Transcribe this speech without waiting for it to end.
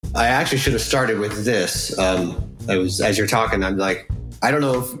I actually should have started with this. As you're talking, I'm like, I don't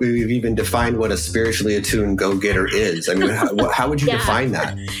know if we've even defined what a spiritually attuned go-getter is. I mean, how would you define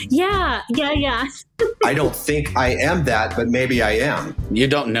that? Yeah. I don't think I am that, but maybe I am. You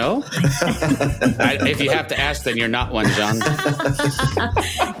don't know? If you have to ask, then you're not one, John.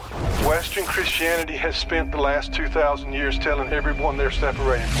 Western Christianity has spent the last 2,000 years telling everyone they're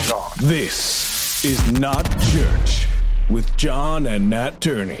separated from God. This is Not Church with John and Nat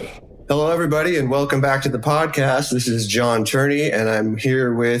Turney. Hello, everybody, and welcome back to the podcast. This is John Turney, and I'm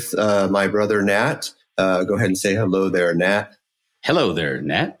here with my brother, Nat. Go ahead and say hello there, Nat. Hello there,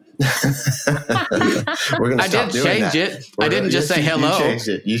 Nat. We're gonna stop doing change that. it. I didn't just say hello. You changed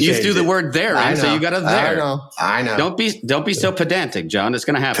it. You threw the word there in, so you got a there. I know. Don't be so pedantic, John. It's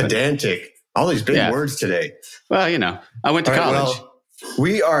going to happen. Pedantic. All these big words today. Well, you know, I went to college. Well,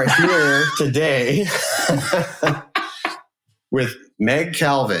 we are here today with Meg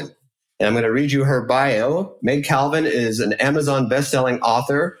Calvin. And I'm going to read you her bio. Meg Calvin is an Amazon bestselling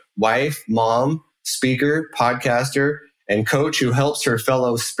author, wife, mom, speaker, podcaster, and coach who helps her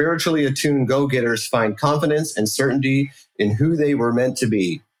fellow spiritually attuned go-getters find confidence and certainty in who they were meant to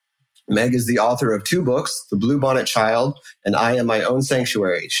be. Meg is the author of 2 books, The Bluebonnet Child and I Am My Own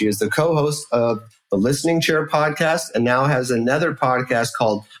Sanctuary. She is the co-host of the Listening Chair podcast and now has another podcast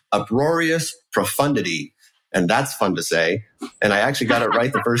called Uproarious Profundity. And that's fun to say. And I actually got it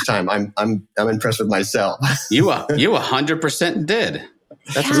right the first time. I'm impressed with myself. You 100% did.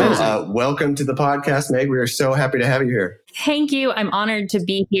 That's amazing. Welcome to the podcast, Meg. We are so happy to have you here. Thank you. I'm honored to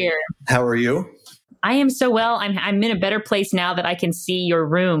be here. How are you? I am so well. I'm in a better place now that I can see your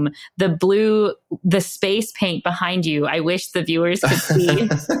room. The space paint behind you. I wish the viewers could see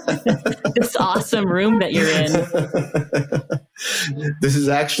this awesome room that you're in. This is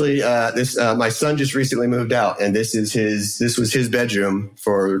actually my son just recently moved out, and this was his bedroom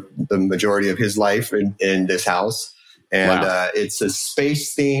for the majority of his life in this house. And it's a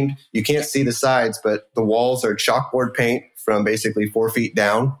space themed. You can't see the sides, but the walls are chalkboard paint from basically 4 feet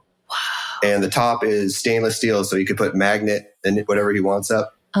down. Wow. And the top is stainless steel, so you could put magnet and whatever he wants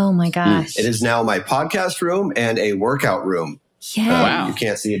up. Oh my gosh. It is now my podcast room and a workout room. Yeah. Wow. You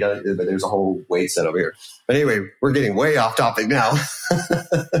can't see it, but there's a whole weight set over here. But anyway, we're getting way off topic now.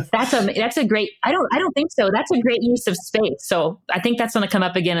 That's a great, I don't think so. That's a great use of space. So I think that's going to come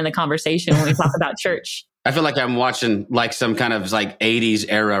up again in the conversation when we talk about church. I feel like I'm watching like some kind of like 80s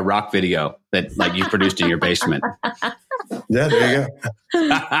era rock video that like you produced in your basement. Yeah, there you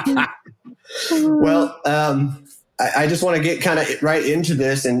go. Well, I just want to get kind of right into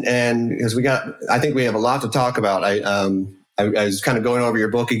this and because I think we have a lot to talk about. I was kind of going over your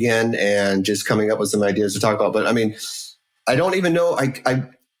book again and just coming up with some ideas to talk about. But I mean, I don't even know,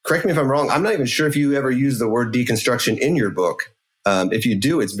 correct me if I'm wrong. I'm not even sure if you ever use the word deconstruction in your book. If you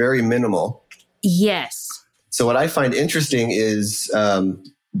do, it's very minimal. Yes. So what I find interesting is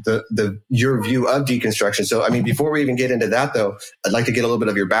your view of deconstruction. So, I mean, before we even get into that, though, I'd like to get a little bit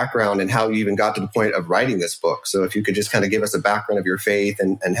of your background and how you even got to the point of writing this book. So if you could just kind of give us a background of your faith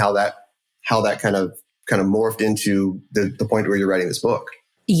and how that kind of morphed into the point where you're writing this book.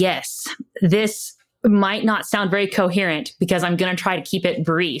 Yes. This might not sound very coherent because I'm going to try to keep it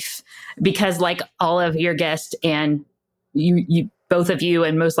brief because like all of your guests and you both of you,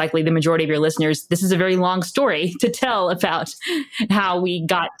 and most likely the majority of your listeners, this is a very long story to tell about how we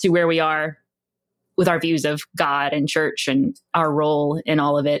got to where we are with our views of God and church and our role in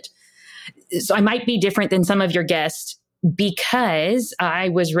all of it. So I might be different than some of your guests because I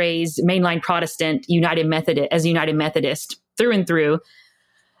was raised mainline Protestant, United Methodist through and through.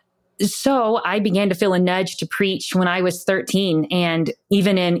 So I began to feel a nudge to preach when I was 13. And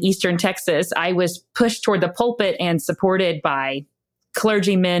even in Eastern Texas, I was pushed toward the pulpit and supported by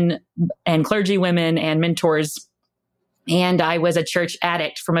clergymen and clergywomen and mentors. And I was a church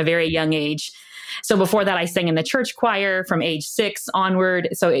addict from a very young age. So before that, I sang in the church choir from age 6 onward.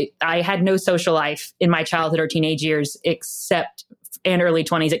 So I had no social life in my childhood or teenage years and early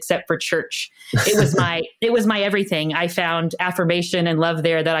 20s, except for church. It was my everything. I found affirmation and love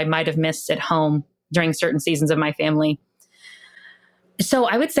there that I might have missed at home during certain seasons of my family. So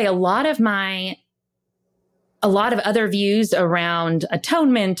I would say a lot of other views around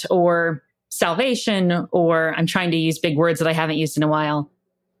atonement or salvation, or I'm trying to use big words that I haven't used in a while.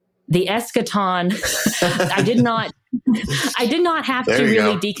 The eschaton. I did not have to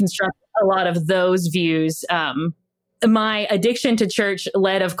really deconstruct a lot of those views. My addiction to church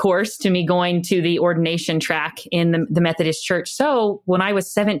led, of course, to me going to the ordination track in the Methodist Church. So when I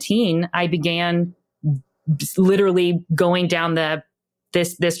was 17, I began literally going down the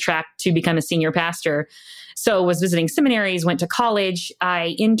this track to become a senior pastor. So was visiting seminaries, went to college.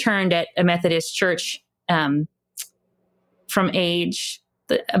 I interned at a Methodist church from age,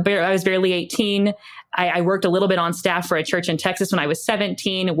 I was barely 18. I worked a little bit on staff for a church in Texas when I was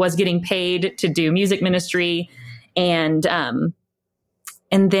 17, was getting paid to do music ministry. And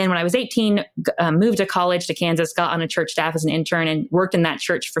then when I was 18, moved to college to Kansas, got on a church staff as an intern and worked in that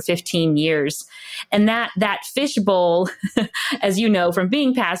church for 15 years. And that fishbowl, as you know, from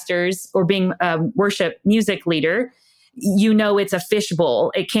being pastors or being a worship music leader, it's a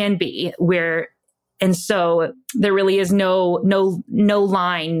fishbowl. It can be and so there really is no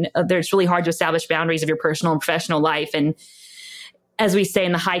line. It's really hard to establish boundaries of your personal and professional life. And as we say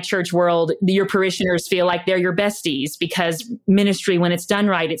in the high church world, your parishioners feel like they're your besties because ministry, when it's done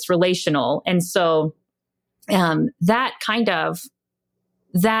right, it's relational. And so that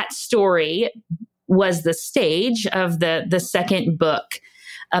story was the stage of the second book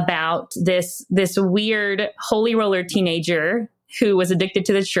about this weird holy roller teenager who was addicted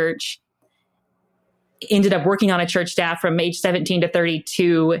to the church, ended up working on a church staff from age 17 to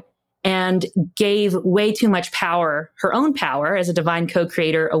 32, and gave way too much power, her own power as a divine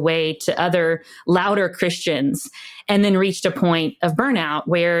co-creator, away to other louder Christians, and then reached a point of burnout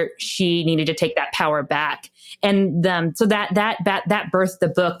where she needed to take that power back. And so that birthed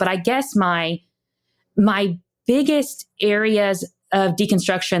the book. But I guess my biggest areas of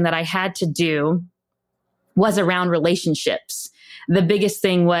deconstruction that I had to do was around relationships. The biggest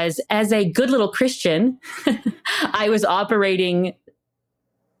thing was, as a good little Christian, I was operating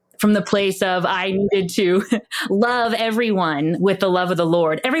from the place of I needed to love everyone with the love of the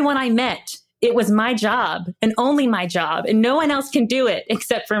Lord. Everyone I met, it was my job and only my job, and no one else can do it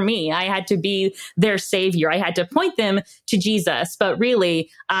except for me. I had to be their savior. I had to point them to Jesus, but really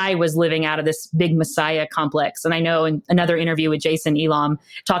I was living out of this big Messiah complex. And I know in another interview with Jason Elam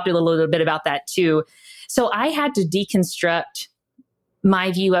talked a little bit about that too. So I had to deconstruct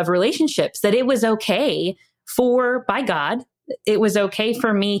my view of relationships, that it was okay by God, it was okay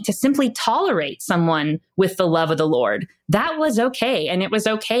for me to simply tolerate someone with the love of the Lord. That was okay. And it was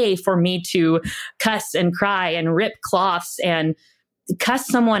okay for me to cuss and cry and rip cloths and cuss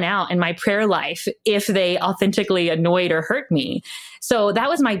someone out in my prayer life if they authentically annoyed or hurt me. So that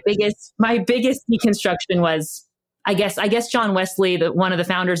was my biggest deconstruction was, I guess John Wesley, one of the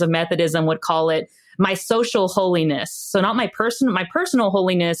founders of Methodism, would call it my social holiness. So not my personal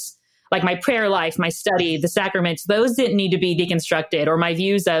holiness, like my prayer life, my study, the sacraments, those didn't need to be deconstructed, or my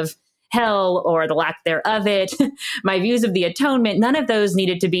views of hell or the lack thereof it, my views of the atonement, none of those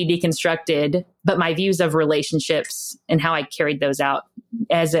needed to be deconstructed, but my views of relationships and how I carried those out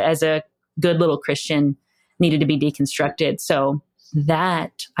as a good little Christian needed to be deconstructed. So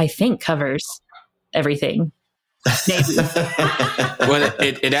that, I think, covers everything. Maybe. Well,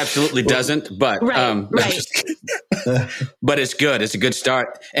 it absolutely doesn't, but right. But it's good. It's a good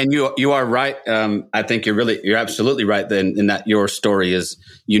start, and you are right. I think you're absolutely right. Then in that your story is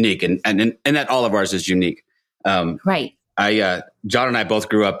unique, and that all of ours is unique. Right. John and I both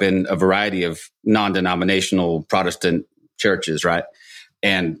grew up in a variety of non-denominational Protestant churches, right?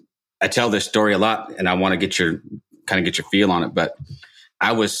 And I tell this story a lot, and I want to get your feel on it. But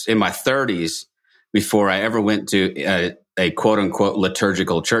I was in my 30s before I ever went to a quote unquote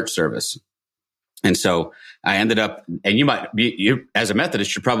liturgical church service. And so I ended up, and you as a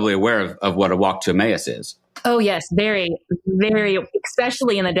Methodist, you're probably aware of what a walk to Emmaus is. Oh yes. Very, very,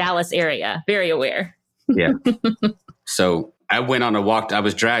 especially in the Dallas area, very aware. Yeah. So I went on a walk. I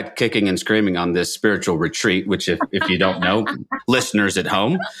was dragged kicking and screaming on this spiritual retreat, which if you don't know, listeners at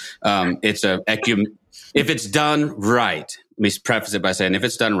home, if it's done right, let me preface it by saying if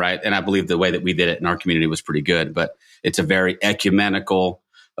it's done right, and I believe the way that we did it in our community was pretty good, but it's a very ecumenical,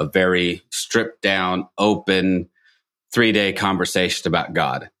 a very stripped down, open, 3-day conversation about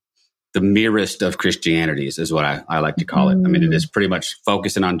God. The merest of Christianities is what I like to call it. I mean, it is pretty much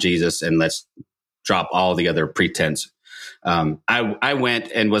focusing on Jesus and let's drop all the other pretense. I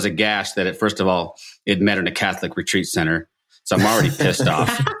went and was aghast that first of all, it met in a Catholic retreat center. So I'm already pissed off.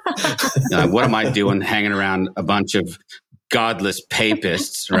 What am I doing hanging around a bunch of godless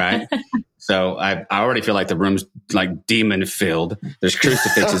papists, right? So I already feel like the room's like demon filled. There's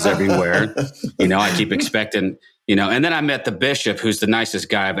crucifixes everywhere. I keep expecting, and then I met the bishop, who's the nicest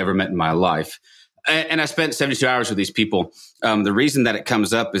guy I've ever met in my life. And I spent 72 hours with these people. The reason that it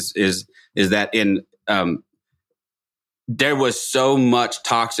comes up is that there was so much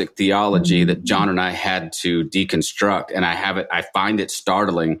toxic theology that John and I had to deconstruct. And I find it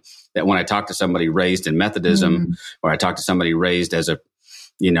startling that when I talk to somebody raised in Methodism, or I talk to somebody raised as a,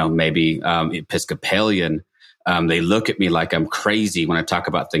 maybe Episcopalian, they look at me like I'm crazy when I talk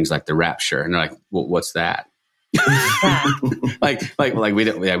about things like the rapture, and they're like, well, "What's that?" like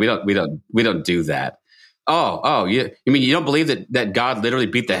we don't do that. Oh, you mean you don't believe that God literally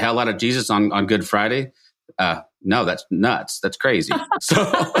beat the hell out of Jesus on Good Friday? No, that's nuts. That's crazy. So,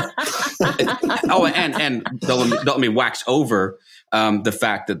 and don't let me wax over the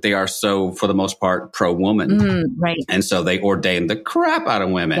fact that they are so, for the most part, pro-woman, right? And so they ordained the crap out of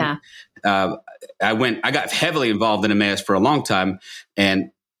women. Yeah. I got heavily involved in Emmaus for a long time,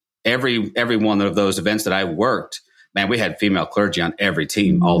 and every one of those events that I worked, man, we had female clergy on every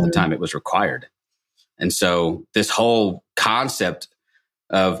team all the time. It was required. And so this whole concept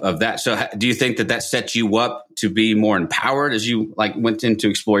of that. So do you think that set you up to be more empowered as you went in to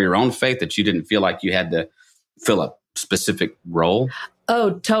explore your own faith, that you didn't feel like you had to fill a specific role?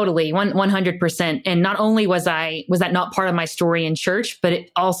 Oh, totally. 100%. And not only was that not part of my story in church, but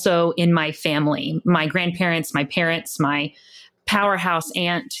it also in my family, my grandparents, my parents, my powerhouse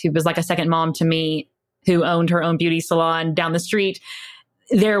aunt, who was like a second mom to me, who owned her own beauty salon down the street.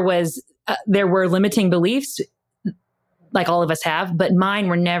 There were limiting beliefs, like all of us have, but mine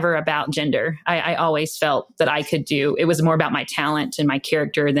were never about gender. I always felt that it was more about my talent and my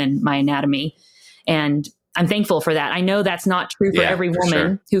character than my anatomy. And I'm thankful for that. I know that's not true for every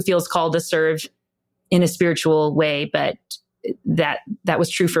woman who feels called to serve in a spiritual way, but that was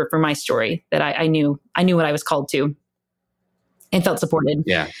true for my story, that I knew what I was called to and felt supported.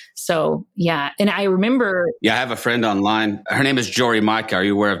 Yeah. So, yeah. And I remember... Yeah, I have a friend online. Her name is Jory Micah. Are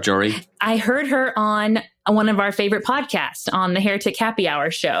you aware of Jory? I heard her on one of our favorite podcasts, on the Heretic Happy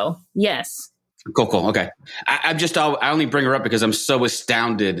Hour show. Yes. Cool. Okay. I only bring her up because I'm so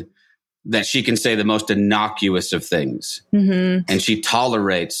astounded that she can say the most innocuous of things. Mm-hmm. And she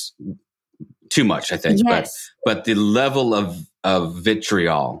tolerates too much, I think. Yes. But the level of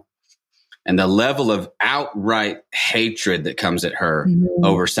vitriol and the level of outright hatred that comes at her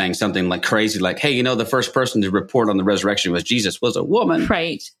over saying something like crazy, like, hey, the first person to report on the resurrection was Jesus, was a woman.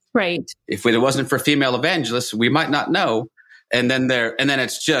 Right. If it wasn't for female evangelists, we might not know. And then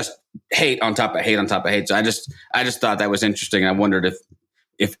it's just hate on top of hate on top of hate. So I just thought that was interesting. I wondered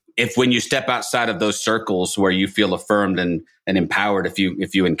if when you step outside of those circles where you feel affirmed and empowered, if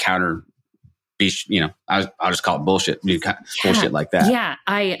you encounter, I'll just call it bullshit, bullshit like that. Yeah.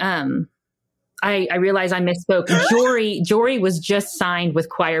 I realize I misspoke. Jory was just signed with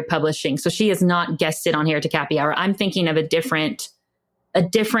Choir Publishing, so she is not guested on Heretic Happy Hour. I'm thinking of a different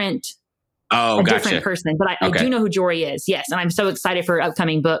different person, but I do know who Jory is. Yes. And I'm so excited for her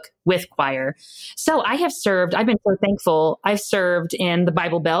upcoming book with Choir. So I've been so thankful. I've served in the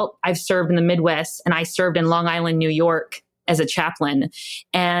Bible Belt. I've served in the Midwest, and I served in Long Island, New York as a chaplain.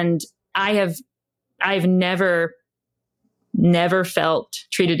 And I've never felt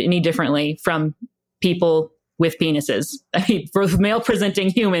treated any differently from people with penises. I mean, for male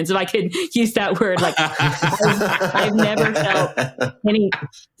presenting humans, if I could use that word, I've never felt any,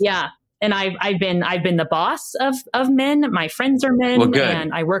 yeah. And I've been the boss of men. My friends are men,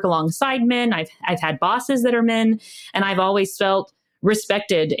 and I work alongside men. I've had bosses that are men, and I've always felt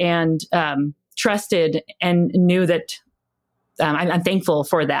respected and trusted, and knew that I'm thankful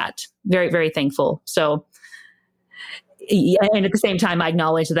for that. Very, very thankful. So, and at the same time, I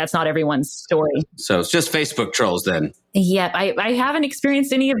acknowledge that that's not everyone's story. So it's just Facebook trolls then. Yeah, I haven't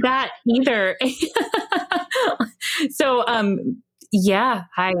experienced any of that either. So, yeah,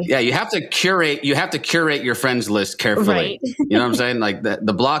 you have to curate your friends list carefully. Right. You know what I'm saying? Like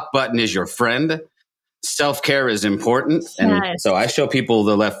the block button is your friend. Self-care is important. And so I show people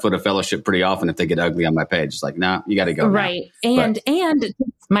the left foot of fellowship pretty often if they get ugly on my page. It's like, nah, you got to go. Right. Now. And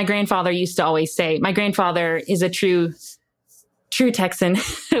my grandfather used to always say, my grandfather is a true Texan,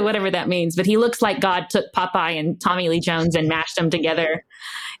 whatever that means, but he looks like God took Popeye and Tommy Lee Jones and mashed them together.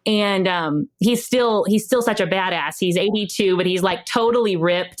 And he's still such a badass. He's 82, but he's like totally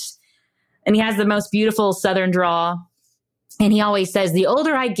ripped, and he has the most beautiful Southern drawl. And he always says, the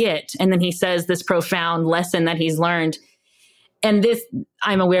older I get, and then he says this profound lesson that he's learned. And this,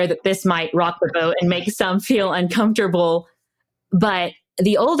 I'm aware that this might rock the boat and make some feel uncomfortable, but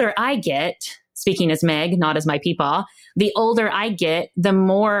the older I get, speaking as Meg, not as my peepaw, the older I get, the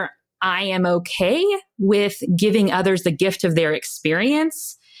more I am okay with giving others the gift of their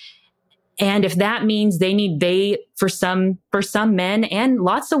experience. And if that means for some men and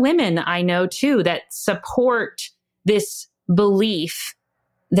lots of women I know too, that support this belief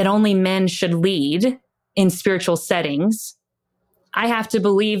that only men should lead in spiritual settings, I have to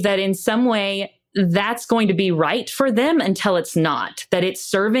believe that in some way that's going to be right for them until it's not, that it's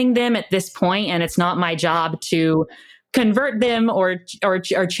serving them at this point, and it's not my job to convert them or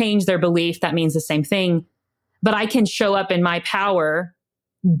change their belief. That means the same thing. but I can show up in my power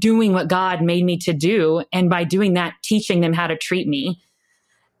doing what God made me to do. And by doing that, teaching them how to treat me.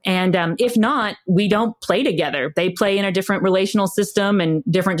 And if not, we don't play together. They play in a different relational system and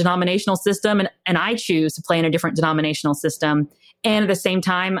different denominational system. And I choose to play in a different denominational system. And at the same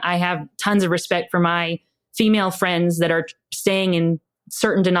time, I have tons of respect for my female friends that are staying in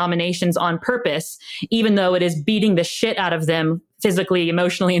certain denominations on purpose, even though it is beating the shit out of them physically,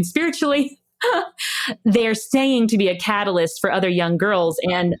 emotionally, and spiritually. They're staying to be a catalyst for other young girls.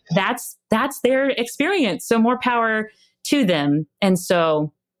 And that's their experience. So more power to them. And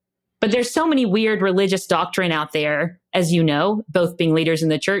so, but there's so many weird religious doctrine out there, as you know, both being leaders in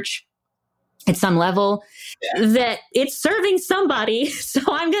the church at some level, that it's serving somebody. So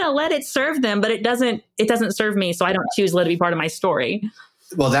I'm going to let it serve them, but it doesn't serve me. So I don't choose to let it be part of my story.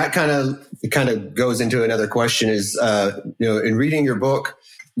 Well, that kind of goes into another question is, in reading your book,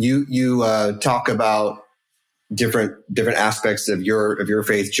 you talk about different aspects of your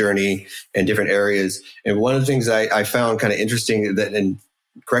faith journey and different areas. And one of the things I found kind of interesting that, and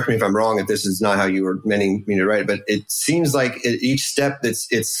correct me if I'm wrong, if this is not how you were meaning me to write, but it seems like at each step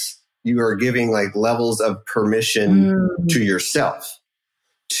you are giving like levels of permission to yourself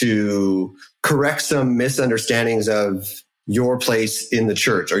to correct some misunderstandings of your place in the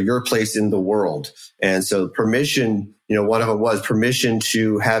church or your place in the world. And so permission, one of them was permission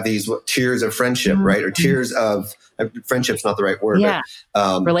to have these tiers of friendship, right? Or tiers of friendship's not the right word. Yeah.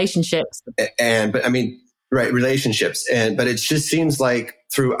 But, relationships. Relationships. But it just seems like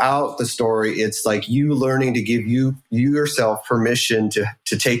throughout the story, it's like you learning to give you yourself permission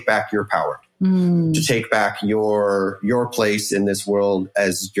to take back your power, to take back your place in this world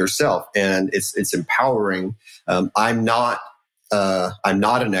as yourself. And it's empowering. I'm not an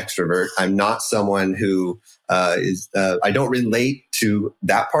extrovert. I'm not someone who I don't relate to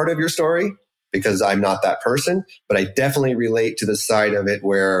that part of your story because I'm not that person, but I definitely relate to the side of it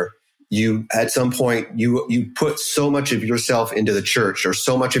where you, at some point, you put so much of yourself into the church or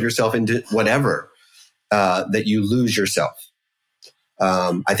so much of yourself into whatever, that you lose yourself.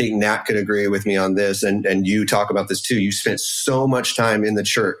 I think Nat could agree with me on this, and you talk about this too. You spent so much time in the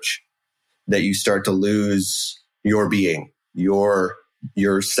church that you start to lose your being,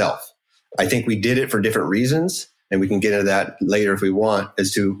 yourself. I think we did it for different reasons, and we can get into that later if we want,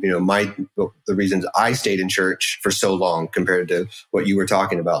 as to the reasons I stayed in church for so long compared to what you were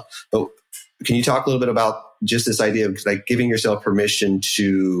talking about. But can you talk a little bit about just this idea of like giving yourself permission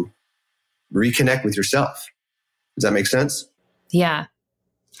to reconnect with yourself? Does that make sense? Yeah.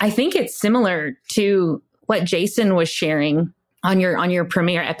 I think it's similar to what Jason was sharing on your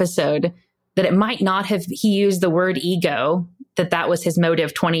premiere episode, that it might not have, he used the word ego, that was his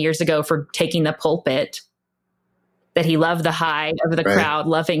motive 20 years ago for taking the pulpit, that he loved the high of the crowd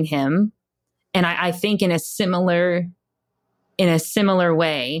loving him. And I think in a similar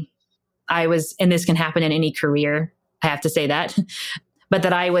way, I was, and this can happen in any career, I have to say that, but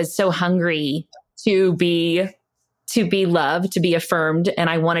that I was so hungry to be loved, to be affirmed. And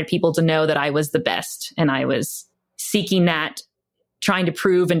I wanted people to know that I was the best. And I was seeking that, trying to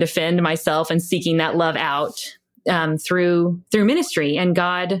prove and defend myself and seeking that love out through ministry. And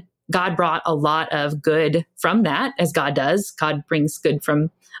God brought a lot of good from that, as God does. God brings good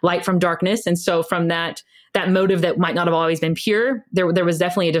from light from darkness. And so from that motive that might not have always been pure, there was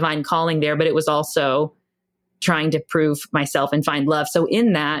definitely a divine calling there, but it was also trying to prove myself and find love. So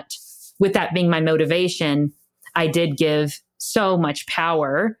in that, with that being my motivation, I did give so much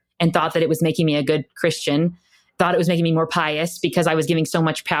power and thought that it was making me a good Christian, thought it was making me more pious because I was giving so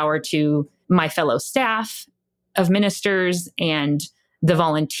much power to my fellow staff of ministers and the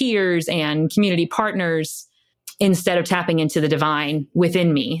volunteers and community partners, instead of tapping into the divine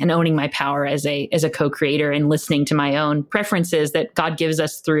within me and owning my power as a co-creator and listening to my own preferences that God gives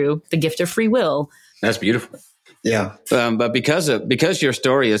us through the gift of free will. That's beautiful. Yeah. But because your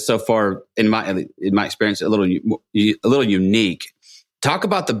story is so far, in my experience, a little unique. Talk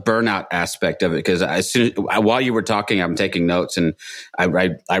about the burnout aspect of it, because while you were talking, I'm taking notes, and I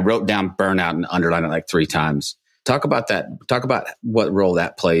wrote down burnout and underlined it like 3 times. Talk about that. Talk about what role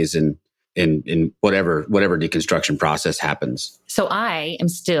that plays in whatever deconstruction process happens. So I am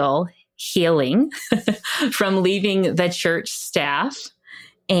still healing from leaving the church staff,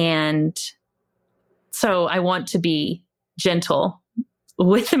 and so I want to be gentle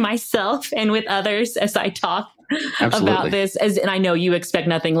with myself and with others as I talk about this. And I know you expect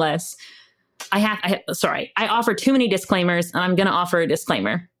nothing less. I offer too many disclaimers, and I'm going to offer a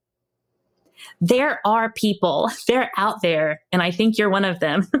disclaimer. There are people, they're out there, and I think you're one of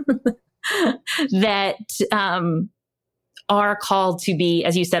them, that are called to be,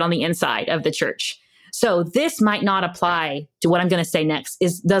 as you said, on the inside of the church. So this might not apply to what I'm going to say next.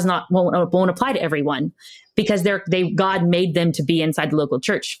 Won't apply to everyone, because God made them to be inside the local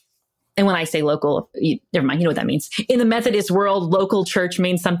church. And when I say local, never mind, you know what that means. In the Methodist world, local church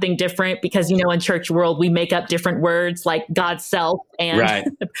means something different, because, in church world, we make up different words like God's self and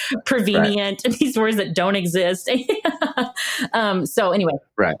prevenient, and these words that don't exist. So anyway,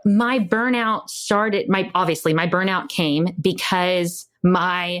 my burnout started, my burnout came because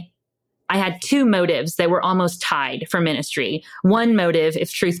I had two motives that were almost tied for ministry. One motive,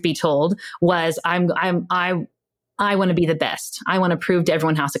 if truth be told, was I want to be the best. I want to prove to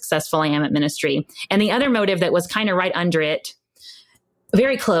everyone how successful I am at ministry. And the other motive that was kind of right under it,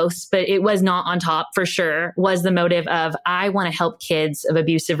 very close, but it was not on top for sure, was the motive of I want to help kids of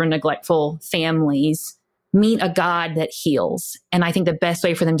abusive or neglectful families meet a God that heals. And I think the best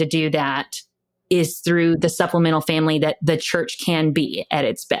way for them to do that is through the supplemental family that the church can be at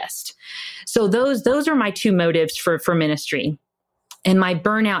its best. So those are my two motives for ministry. And my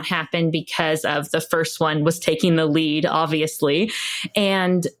burnout happened because of the first one was taking the lead, obviously.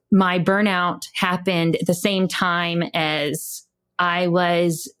 And my burnout happened at the same time as I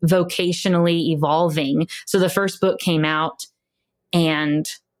was vocationally evolving. So the first book came out and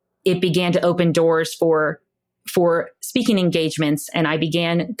it began to open doors for speaking engagements. And I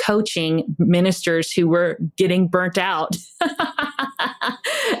began coaching ministers who were getting burnt out.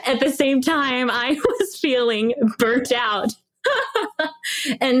 At the same time, I was feeling burnt out.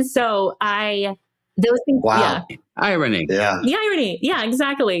 And so those things, wow. Irony. Yeah. The irony. Yeah,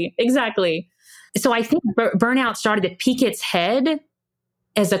 exactly. So I think burnout started to peek its head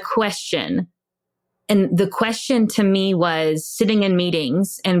as a question. And the question to me was sitting in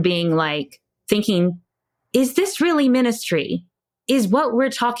meetings and being like, thinking, is this really ministry? Is what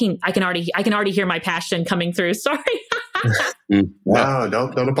we're talking? I can already hear my passion coming through. Sorry. No,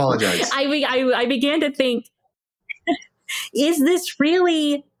 don't apologize. I began to think, is this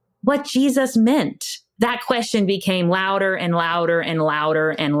really what Jesus meant? That question became louder and louder and louder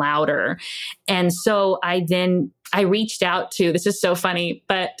and louder. And so I reached out to, this is so funny,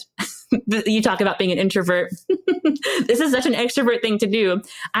 but you talk about being an introvert. This is such an extrovert thing to do.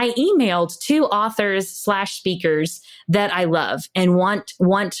 I emailed two authors / speakers that I love and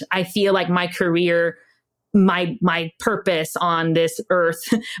want, I feel like my career, my purpose on this earth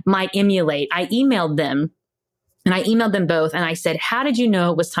might emulate. I emailed them. And I emailed them both and I said, how did you know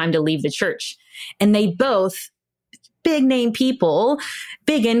it was time to leave the church? And they both, big name people,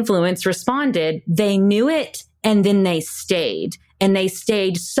 big influence, responded, they knew it and then they stayed. And they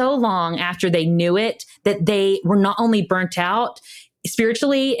stayed so long after they knew it that they were not only burnt out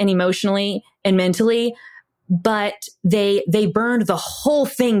spiritually and emotionally and mentally, but they burned the whole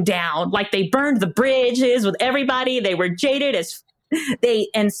thing down. Like they burned the bridges with everybody. They were jaded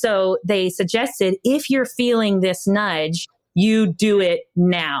and so they suggested, if you're feeling this nudge, you do it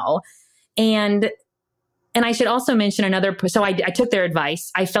now. And I should also mention so I took their advice.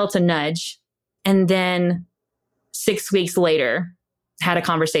 I felt a nudge. And then 6 weeks later, had a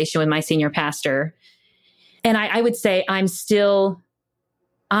conversation with my senior pastor. And I would say I am still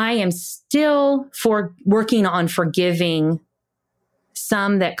working on forgiving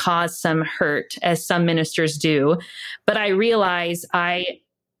some that cause some hurt, as some ministers do. But I realize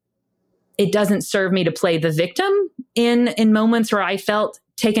it doesn't serve me to play the victim in moments where I felt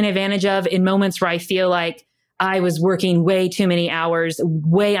taken advantage of, in moments where I feel like I was working way too many hours,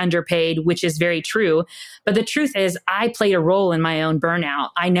 way underpaid, which is very true. But the truth is, I played a role in my own burnout.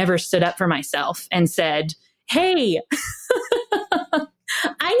 I never stood up for myself and said, hey,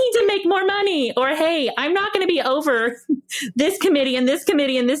 I need to make more money, or, hey, I'm not going to be over this committee and this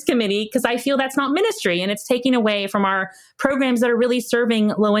committee and this committee, because I feel that's not ministry and it's taking away from our programs that are really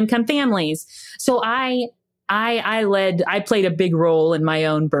serving low-income families. So I played a big role in my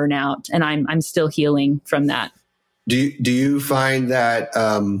own burnout, and I'm still healing from that. Do you find that,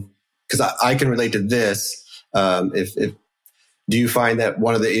 because I can relate to this, do you find that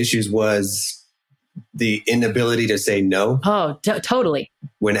one of the issues was the inability to say no? Oh, totally.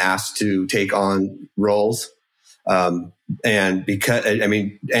 When asked to take on roles. And because,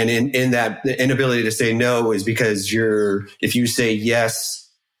 in that, the inability to say no is because if you say yes,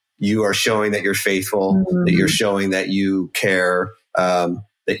 you are showing that you're faithful, that you're showing that you care,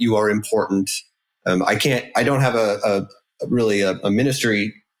 that you are important. I don't have a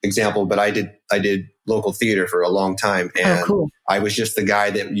ministry example, but I did local theater for a long time. And cool. I was just the guy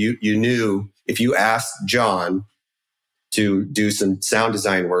that you knew if you asked John to do some sound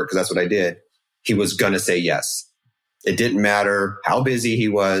design work, because that's what I did, he was going to say yes. It didn't matter how busy he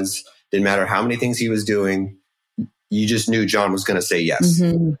was, didn't matter how many things he was doing. You just knew John was going to say yes.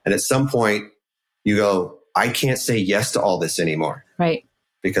 Mm-hmm. And at some point, you go, I can't say yes to all this anymore. Right.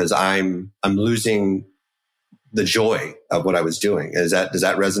 Because I'm losing the joy of what I was doing. Does that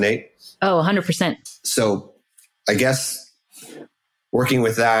resonate? Oh, 100%. So I guess working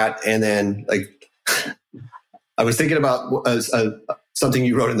with that, and then like I was thinking about something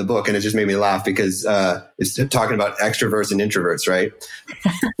you wrote in the book, and it just made me laugh because it's talking about extroverts and introverts, right?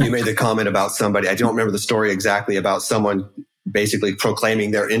 You made the comment about somebody, I don't remember the story exactly, about someone basically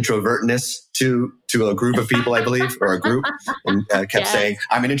proclaiming their introvertness to a group of people, I believe, or a group, and kept saying,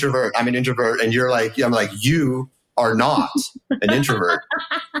 I'm an introvert. And you're like, I'm like, you are not an introvert.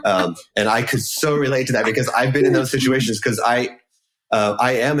 And I could so relate to that because I've been in those situations because I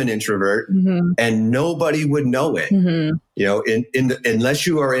am an introvert, and nobody would know it, you know, unless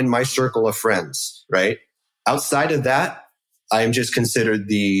you are in my circle of friends, right? Outside of that, I am just considered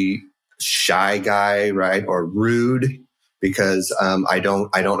the shy guy, right? Or rude. Because I don't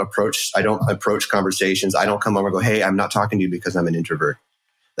approach conversations. I don't come over and go, hey, I'm not talking to you because I'm an introvert.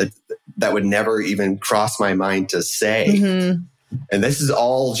 That would never even cross my mind to say. And this is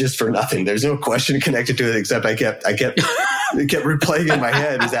all just for nothing. There's no question connected to it, except it kept replaying in my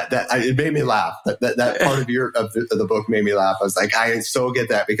head. It made me laugh. That part of the book made me laugh. I was like, I so get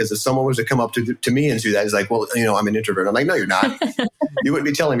that, because if someone was to come up to me and do that, it's like, well, you know, I'm an introvert. I'm like, no, you're not. You wouldn't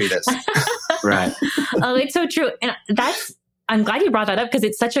be telling me this. Right. Oh, it's so true. And I'm glad you brought that up, because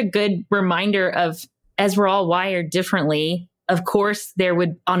it's such a good reminder of, as we're all wired differently, of course, there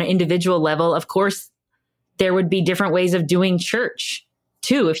would, on an individual level, of course, there would be different ways of doing church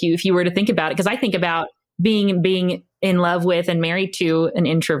too, if you were to think about it. Because I think about being in love with and married to an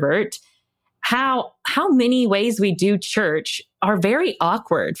introvert, how many ways we do church are very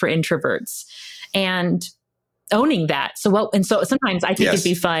awkward for introverts, and owning that. So sometimes I think it'd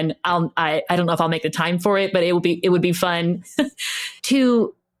be fun. I don't know if I'll make the time for it, but it would be fun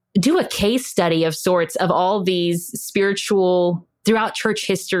to do a case study of sorts of all these spiritual, throughout church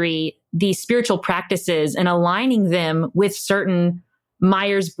history, these spiritual practices, and aligning them with certain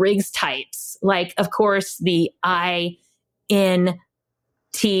Myers-Briggs types. Like, of course, the INTJ,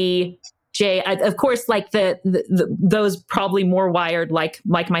 of course, like those probably more wired, like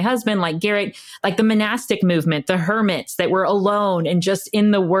my husband, like Garrett, like the monastic movement, the hermits that were alone and just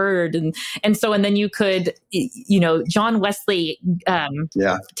in the word. And then you could, you know, John Wesley,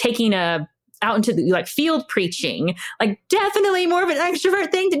 taking out into like field preaching, like definitely more of an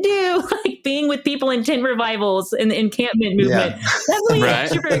extrovert thing to do, like being with people in tent revivals and the encampment movement. Definitely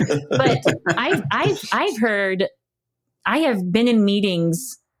extrovert. But I have been in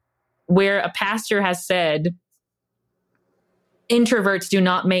meetings where a pastor has said, introverts do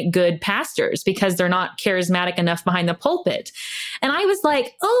not make good pastors because they're not charismatic enough behind the pulpit. And I was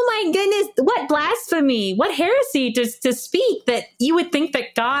like, oh my goodness, what blasphemy, what heresy to speak that you would think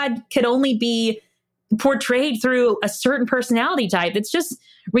that God could only be portrayed through a certain personality type. It's just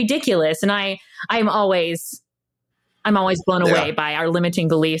ridiculous. And I'm always blown away by our limiting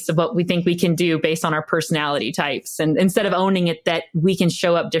beliefs of what we think we can do based on our personality types. And instead of owning it, that we can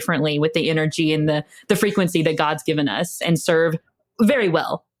show up differently with the energy and the frequency that God's given us and serve very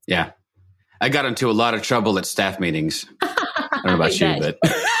well. Yeah. I got into a lot of trouble at staff meetings. I don't know about you, but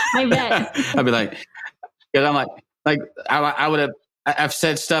I bet. I'd be like, because I'm like I would have, I've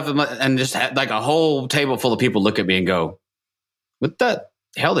said stuff and just had like a whole table full of people look at me and go, what the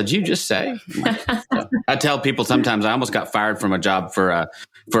hell did you just say? I tell people sometimes I almost got fired from a job for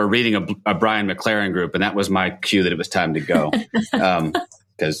reading a Brian McLaren group, and that was my cue that it was time to go.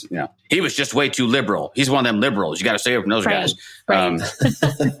 Because you know he was just way too liberal. He's one of them liberals. You got to stay away from those guys. Right.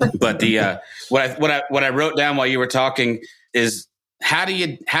 But the what I wrote down while you were talking is how do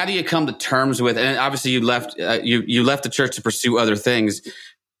you come to terms with? And obviously you left you left the church to pursue other things.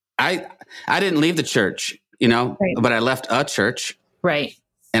 I didn't leave the church, you know, but I left a church. Right.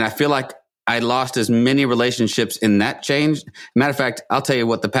 And I feel like I lost as many relationships in that change. Matter of fact, I'll tell you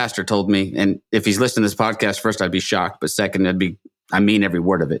what the pastor told me. And if he's listening to this podcast, first, I'd be shocked. But second, I mean every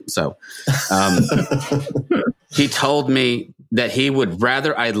word of it. So he told me that he would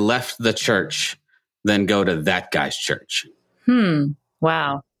rather I left the church than go to that guy's church.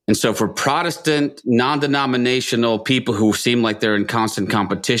 Wow. And so for Protestant, non-denominational people who seem like they're in constant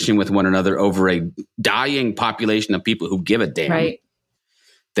competition with one another over a dying population of people who give a damn,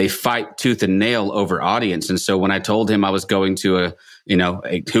 they fight tooth and nail over audience. And so when I told him I was going to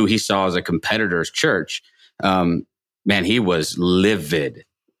who he saw as a competitor's church, man, he was livid.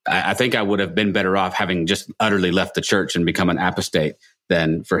 I think I would have been better off having just utterly left the church and become an apostate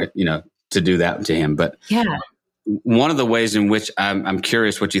than for, to do that to him. But one of the ways in which I'm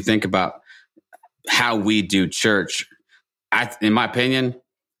curious what you think about how we do church, in my opinion,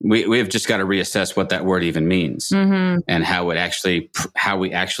 We have just got to reassess what that word even means and how we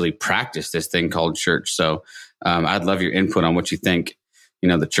actually practice this thing called church. So I'd love your input on what you think,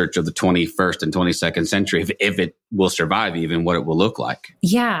 the church of the 21st and 22nd century, if it will survive, even what it will look like.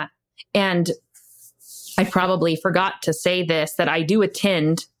 Yeah. And I probably forgot to say this, that I do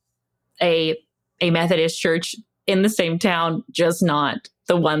attend a Methodist church in the same town, just not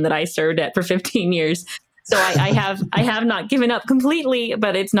the one that I served at for 15 years. So I have not given up completely,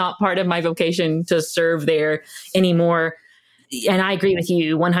 but it's not part of my vocation to serve there anymore. And I agree with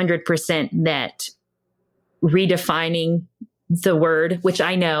you 100% that redefining the word, which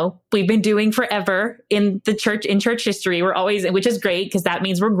I know we've been doing forever in church history, we're always, which is great because that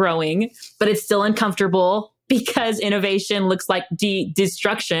means we're growing, but it's still uncomfortable because innovation looks like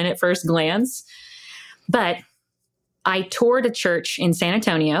destruction at first glance. But I toured a church in San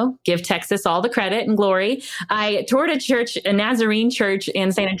Antonio, give Texas all the credit and glory. I toured a Nazarene church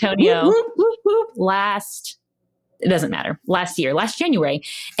in San Antonio last January.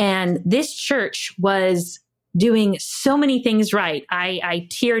 And this church was doing so many things right. I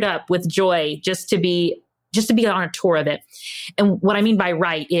teared up with joy just to be on a tour of it. And what I mean by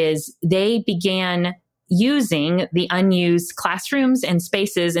right is they began using the unused classrooms and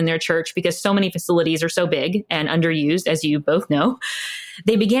spaces in their church because so many facilities are so big and underused, as you both know.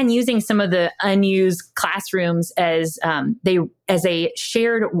 They began using some of the unused classrooms as a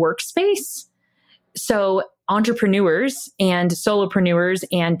shared workspace. So entrepreneurs and solopreneurs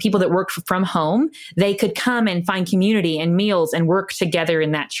and people that work from home, they could come and find community and meals and work together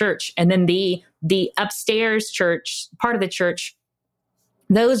in that church. And then the upstairs church, part of the church,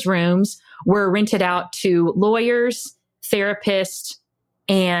 those rooms were rented out to lawyers, therapists,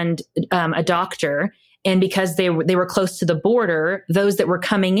 and a doctor. And because they were close to the border, those that were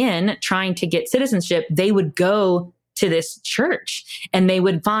coming in trying to get citizenship, they would go to this church and they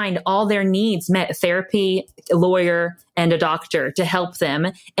would find all their needs met: therapy, a lawyer, and a doctor to help them.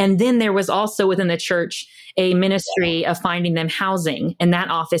 And then there was also within the church a ministry of finding them housing. And that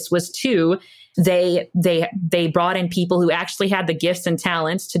office was too. They brought in people who actually had the gifts and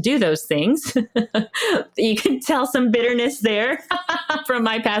talents to do those things. You can tell some bitterness there from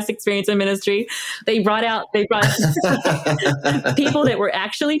my past experience in ministry. They brought people that were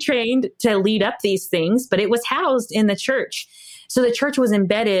actually trained to lead up these things, but it was housed in the church. So the church was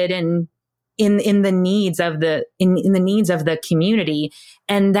embedded in the needs of the community.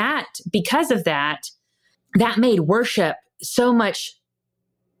 And that, because of that made worship so much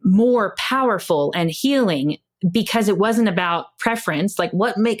more powerful and healing, because it wasn't about preference. Like,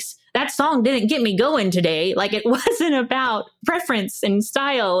 what makes that song didn't get me going today. Like, it wasn't about preference and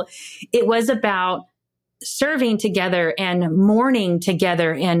style. It was about serving together and mourning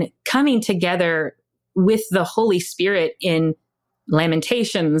together and coming together with the Holy Spirit in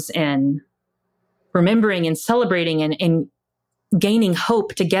lamentations and remembering and celebrating and gaining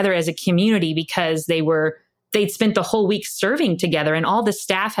hope together as a community, because they'd spent the whole week serving together and all the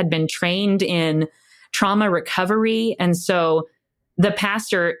staff had been trained in trauma recovery. And so the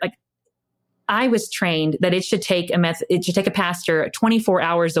pastor, like, I was trained that it should take a pastor 24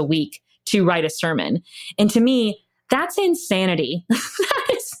 hours a week to write a sermon. And to me, that's insanity.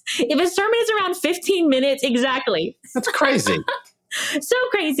 If a sermon is around 15 minutes, exactly. That's crazy. So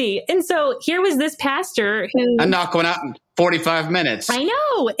crazy. And so here was this pastor who... I'm not going out in 45 minutes. I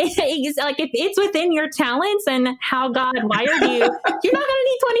know. It's like, if it's within your talents and how God wired you, you're not going to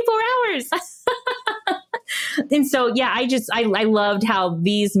need 24 hours. And so, yeah, I loved how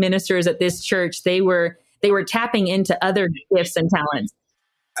these ministers at this church, they were tapping into other gifts and talents.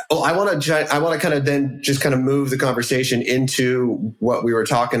 Well, I want to kind of then just kind of move the conversation into what we were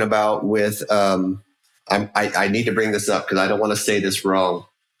talking about with, I need to bring this up because I don't want to say this wrong,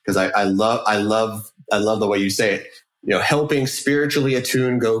 because I love the way you say it. Helping spiritually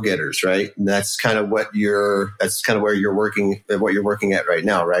attuned go-getters, right? And that's kind of where you're working at right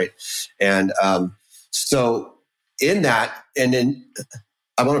now, right? And so in that, and then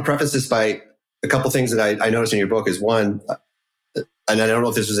I want to preface this by a couple things that I noticed in your book is one, and I don't know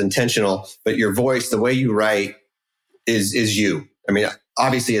if this was intentional, but your voice, the way you write is you. I mean,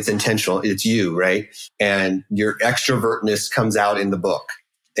 obviously it's intentional. It's you, right? And your extrovertness comes out in the book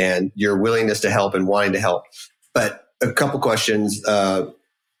and your willingness to help and wanting to help. But a couple questions. The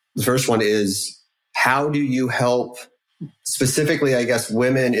first one is, how do you help specifically, I guess,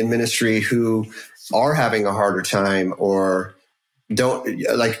 women in ministry who are having a harder time or don't,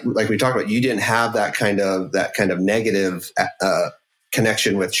 like we talked about, you didn't have that kind of negative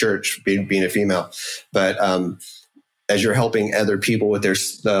connection with church, being a female, but as you're helping other people with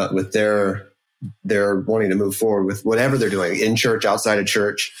their they're wanting to move forward with whatever they're doing in church, outside of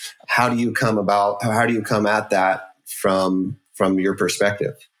church. How do you come at that from your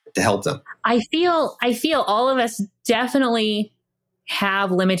perspective to help them? I feel all of us definitely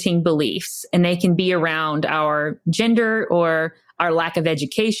have limiting beliefs, and they can be around our gender or our lack of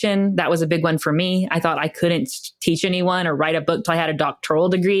education. That was a big one for me. I thought I couldn't teach anyone or write a book till I had a doctoral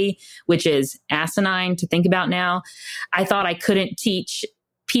degree, which is asinine to think about now. I thought I couldn't teach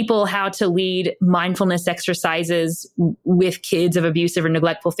people how to lead mindfulness exercises with kids of abusive or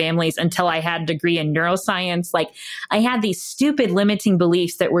neglectful families until I had a degree in neuroscience. Like, I had these stupid limiting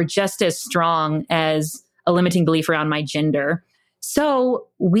beliefs that were just as strong as a limiting belief around my gender. So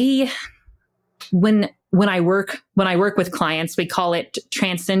when I work with clients, we call it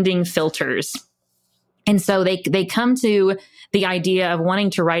transcending filters. And so they come to the idea of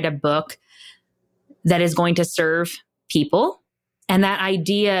wanting to write a book that is going to serve people. And that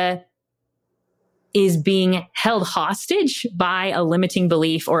idea is being held hostage by a limiting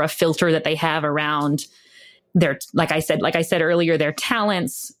belief or a filter that they have around their, like I said earlier, their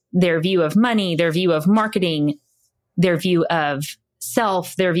talents, their view of money, their view of marketing, their view of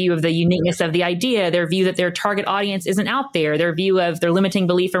self, their view of the uniqueness of the idea, their view that their target audience isn't out there, their view of their limiting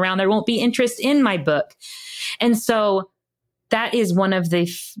belief around there won't be interest in my book. And so that is one of the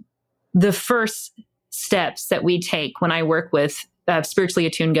first steps that we take when I work with spiritually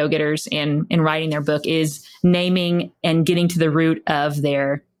attuned go-getters in writing their book, is naming and getting to the root of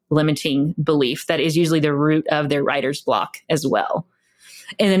their limiting belief. That is usually the root of their writer's block as well.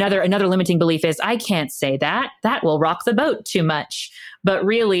 And another limiting belief is, I can't say that. That will rock the boat too much. But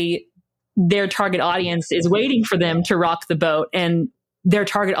really, their target audience is waiting for them to rock the boat. And their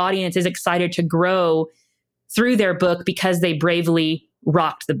target audience is excited to grow through their book because they bravely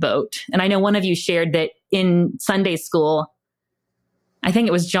rocked the boat. And I know one of you shared that in Sunday school, I think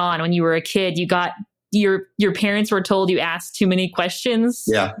it was John, when you were a kid, you got your parents were told you asked too many questions.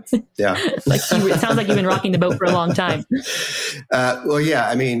 Yeah. It sounds like you've been rocking the boat for a long time. Well, yeah.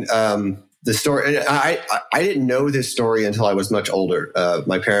 I mean, the story. I didn't know this story until I was much older.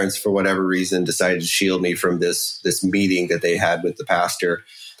 My parents, for whatever reason, decided to shield me from this meeting that they had with the pastor,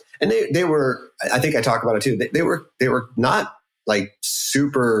 and they were. I think I talk about it too. They were not like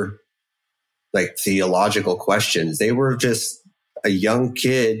super like theological questions. They were just a young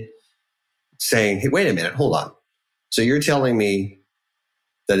kid saying, hey, wait a minute, hold on. So you're telling me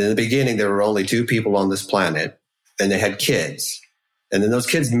that in the beginning, there were only two people on this planet and they had kids. And then those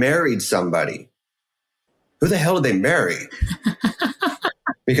kids married somebody. Who the hell did they marry?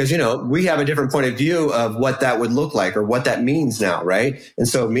 Because, we have a different point of view of what that would look like or what that means now, right? And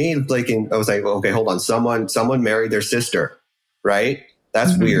so I was like, well, okay, hold on. Someone married their sister, right?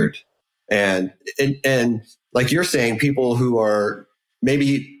 That's weird. And like you're saying, people who are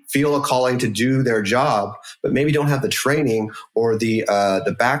maybe feel a calling to do their job, but maybe don't have the training or not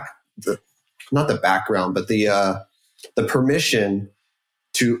the background, but the permission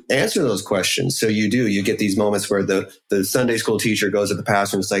to answer those questions. So you get these moments where the Sunday school teacher goes to the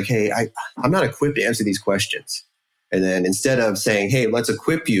pastor and it's like, hey, I'm not equipped to answer these questions. And then instead of saying, hey, let's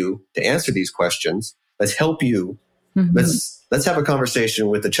equip you to answer these questions, let's help you. Let's have a conversation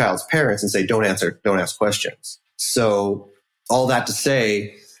with the child's parents and say, don't ask questions. So all that to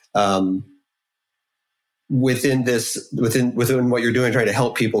say, within what you're doing, trying to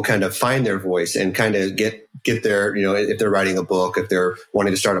help people kind of find their voice and kind of get their, if they're writing a book, if they're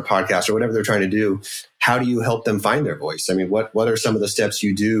wanting to start a podcast or whatever they're trying to do, how do you help them find their voice? I mean, what are some of the steps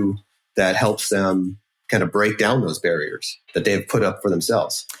you do that helps them kind of break down those barriers that they've put up for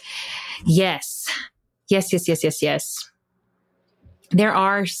themselves? Yes. There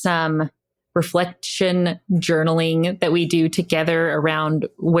are some reflection journaling that we do together around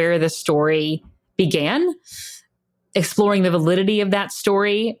where the story began, exploring the validity of that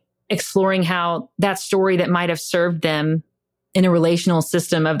story, exploring how that story that might have served them in a relational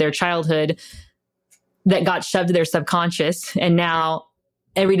system of their childhood that got shoved to their subconscious. And now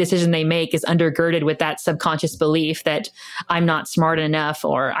every decision they make is undergirded with that subconscious belief that I'm not smart enough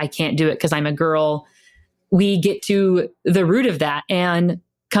or I can't do it because I'm a girl. We get to the root of that and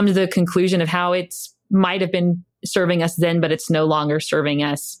come to the conclusion of how it might have been serving us then, but it's no longer serving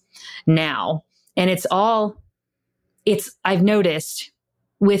us now. And I've noticed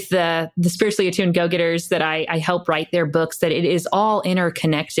with the spiritually attuned go-getters that I help write their books, that it is all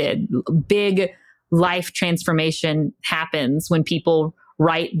interconnected. Big life transformation happens when people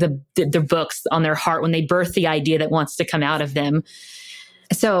write the books on their heart, when they birth the idea that wants to come out of them.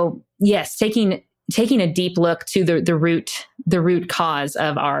 So yes, taking a deep look to the root cause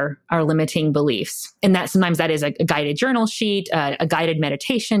of our limiting beliefs. And that sometimes that is a guided journal sheet, a guided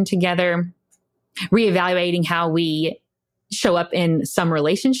meditation together. reevaluating how we show up in some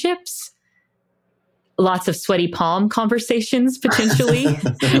relationships. Lots of sweaty palm conversations potentially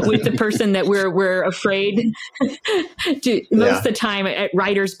with the person that we're afraid to. Most of the time at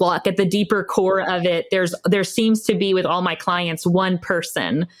writer's block, at the deeper core of it, there seems to be with all my clients one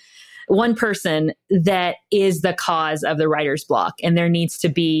person that is the cause of the writer's block, and there needs to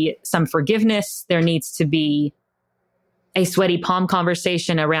be some forgiveness. There needs to be a sweaty palm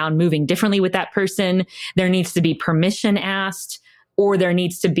conversation around moving differently with that person. There needs to be permission asked. Or there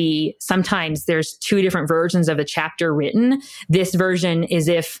needs to be, sometimes there's two different versions of the chapter written. This version is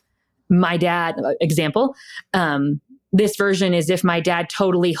if my dad, this version is if my dad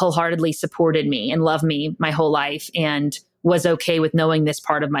totally wholeheartedly supported me and loved me my whole life and was okay with knowing this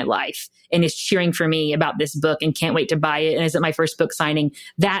part of my life and is cheering for me about this book and can't wait to buy it and is at my first book signing.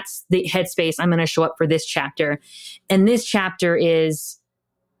 That's the headspace I'm going to show up for this chapter. And this chapter is,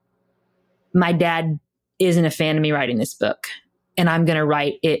 my dad isn't a fan of me writing this book. And I'm going to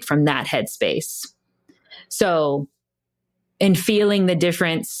write it from that headspace. So, in feeling the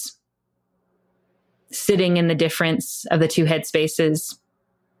difference, sitting in the difference of the two headspaces,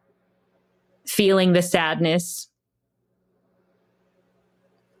 feeling the sadness,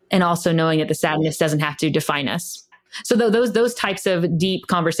 and also knowing that the sadness doesn't have to define us. So those types of deep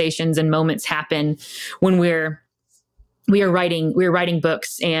conversations and moments happen when we're writing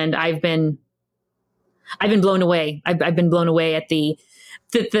books, and I've been blown away. I've been blown away at the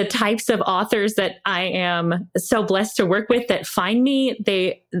types of authors that I am so blessed to work with that find me.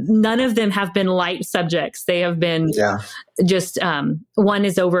 None of them have been light subjects. They have been just, one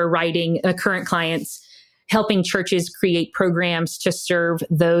is over writing current clients, helping churches create programs to serve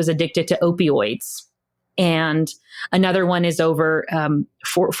those addicted to opioids. And another one is over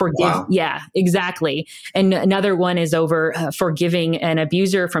forgive. Wow. Yeah, exactly. And another one is over forgiving an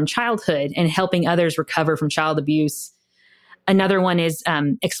abuser from childhood and helping others recover from child abuse. Another one is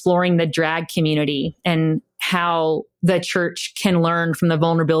exploring the drag community and how the church can learn from the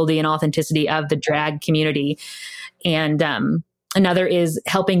vulnerability and authenticity of the drag community. And another is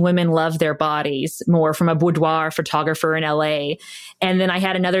helping women love their bodies more, from a boudoir photographer in LA. And then I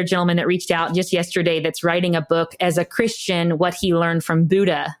had another gentleman that reached out just yesterday that's writing a book as a Christian, what he learned from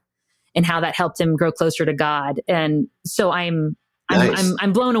Buddha and how that helped him grow closer to God. And so I'm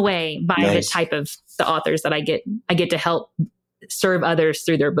blown away by the type of the authors that I get to help serve others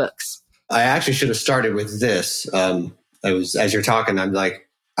through their books. I actually should have started with this. As you're talking, I'm like,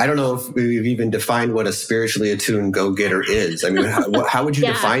 I don't know if we've even defined what a spiritually attuned go-getter is. I mean, how would you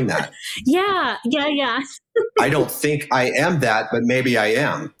define that? Yeah. I don't think I am that, but maybe I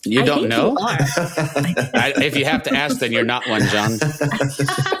am. You don't know? You If you have to ask, then you're not one, John.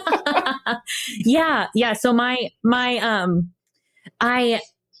 Yeah. So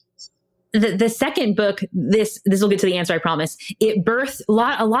the second book, this will get to the answer, I promise. It birthed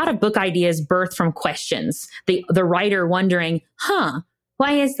a lot of book ideas birthed from questions. The writer wondering,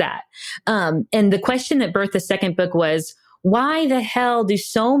 why is that? And the question that birthed the second book was, why the hell do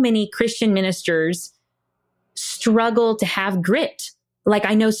so many Christian ministers struggle to have grit? Like,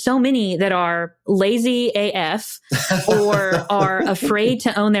 I know so many that are lazy AF or are afraid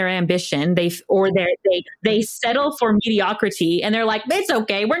to own their ambition. They settle for mediocrity, and they're like, it's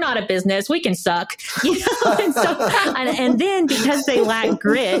okay. We're not a business. We can suck. And then because they lack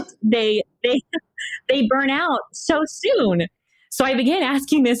grit, they burn out so soon. So I began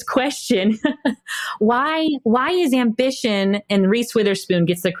asking this question, why is ambition, and Reese Witherspoon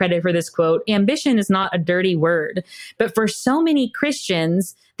gets the credit for this quote, ambition is not a dirty word. But for so many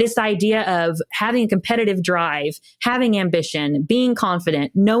Christians, this idea of having a competitive drive, having ambition, being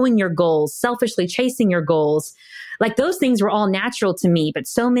confident, knowing your goals, selfishly chasing your goals, like those things were all natural to me. But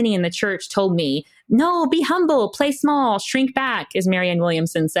so many in the church told me, no, be humble, play small, shrink back, as Marianne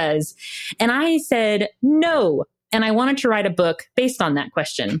Williamson says. And I said, no. And I wanted to write a book based on that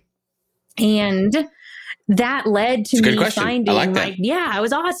question. And that led to me finding, it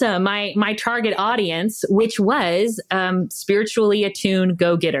was awesome. My target audience, which was spiritually attuned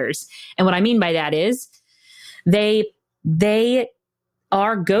go-getters. And what I mean by that is they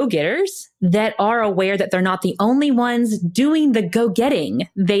are go-getters that are aware that they're not the only ones doing the go-getting.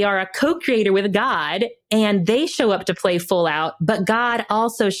 They are a co-creator with God, and they show up to play full out, but God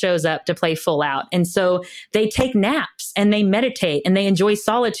also shows up to play full out. And so they take naps and they meditate and they enjoy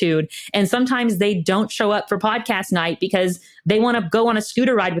solitude. And sometimes they don't show up for podcast night because they want to go on a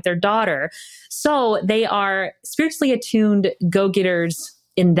scooter ride with their daughter. So they are spiritually attuned go-getters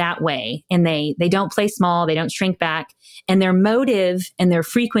in that way. And they don't play small. They don't shrink back. And their motive and their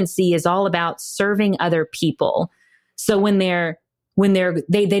frequency is all about serving other people. So when they're when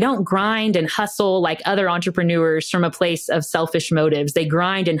they don't grind and hustle like other entrepreneurs from a place of selfish motives. They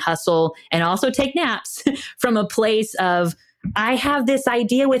grind and hustle and also take naps from a place of, I have this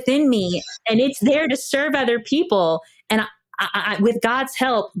idea within me and it's there to serve other people. And I, with God's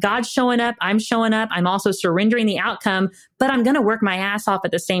help, God's showing up, I'm showing up, I'm also surrendering the outcome, but I'm going to work my ass off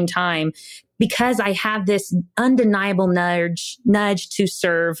at the same time because I have this undeniable nudge to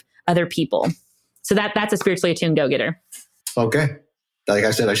serve other people. So that's a spiritually attuned go-getter. Okay. Like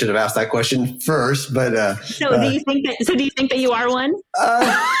I said, I should have asked that question first, but do you think that you are one?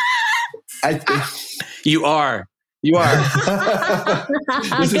 You are.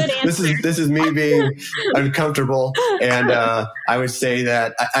 This is me being uncomfortable, and I would say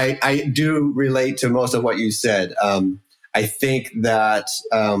that I do relate to most of what you said. I think that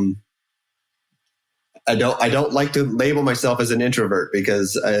I don't like to label myself as an introvert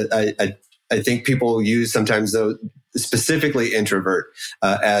because I think people use sometimes those, specifically introvert,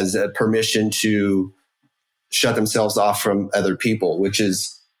 as a permission to shut themselves off from other people, which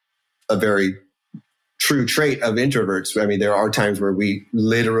is a very true trait of introverts. I mean, there are times where we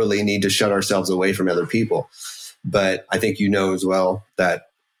literally need to shut ourselves away from other people. But I think you know as well that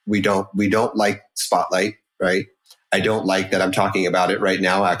we don't like spotlight, right? I don't like that I'm talking about it right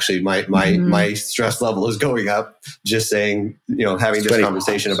now. Actually, my stress level is going up just saying, having this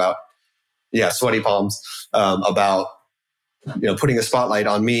conversation about, sweaty palms, about, putting a spotlight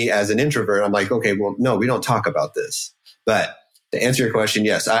on me as an introvert. I'm like, okay, well, no, we don't talk about this. But to answer your question,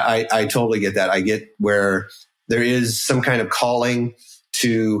 yes, I totally get that. I get where there is some kind of calling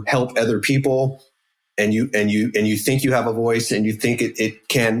to help other people, and you think you have a voice, and you think it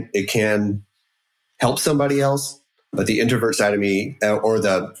can help somebody else. But the introvert side of me, or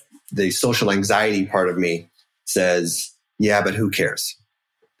the social anxiety part of me, says, yeah, but who cares?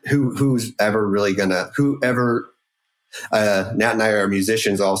 Who's ever really gonna? Nat and I are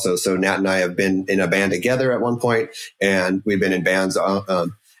musicians also. So Nat and I have been in a band together at one point, and we've been in bands.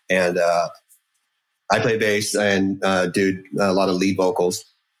 And I play bass and do a lot of lead vocals.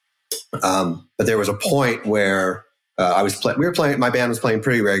 But there was a point where my band was playing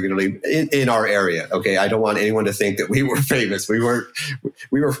pretty regularly in our area. Okay. I don't want anyone to think that we were famous. We were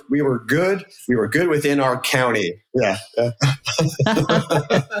good. We were good within our county. Yeah.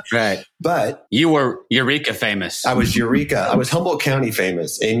 Right. But you were Eureka famous. I was Eureka. I was Humboldt County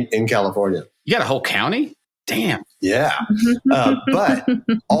famous in California. You got a whole county? Damn. Yeah. But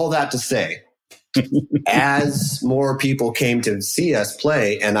all that to say, as more people came to see us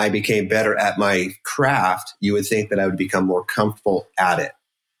play and I became better at my craft, you would think that I would become more comfortable at it.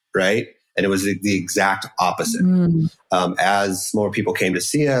 Right. And it was the exact opposite. As more people came to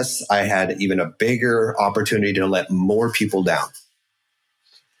see us, I had even a bigger opportunity to let more people down.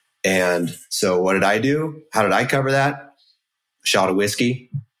 And so what did I do? How did I cover that? A shot of whiskey,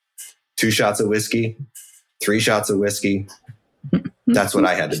 2 shots of whiskey, 3 shots of whiskey. That's what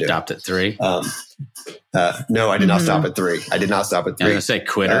I had to do. Stopped at 3? No, I did not stop at 3. I did not stop at 3. I was going to say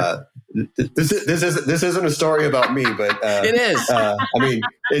quitter. This isn't a story about me, but it is. I mean,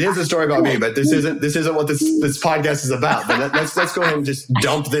 it is a story about me, but this isn't what this podcast is about. But let's go ahead and just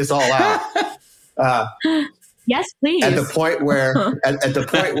dump this all out. Yes, please. At the point where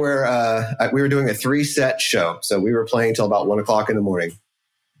we were doing a 3-set show, so we were playing till about 1:00 in the morning,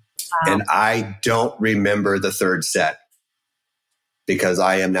 and I don't remember the 3rd set because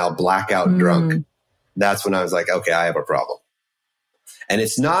I am now blackout drunk. That's when I was like, okay, I have a problem. And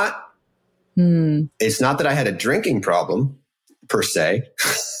it's not that I had a drinking problem per se.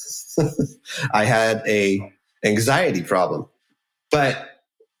 I had a anxiety problem. But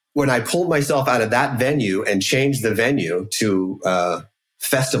when I pulled myself out of that venue and changed the venue to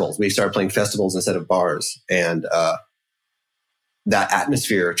festivals, we started playing festivals instead of bars. And that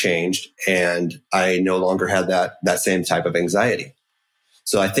atmosphere changed, and I no longer had that same type of anxiety.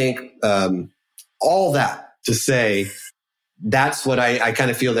 So I think all that to say, that's what I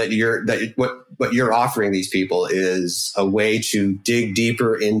kind of feel that what you're offering these people is a way to dig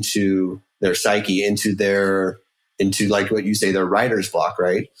deeper into their psyche, into like what you say, their writer's block,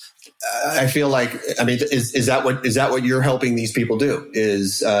 right? I feel like, I mean, is that what you're helping these people do?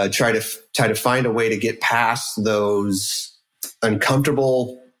 Is try to find a way to get past those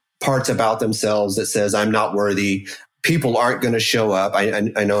uncomfortable parts about themselves that says, I'm not worthy. People aren't going to show up. I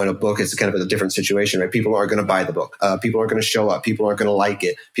know in a book, it's kind of a different situation, right? People aren't going to buy the book. People aren't going to show up. People aren't going to like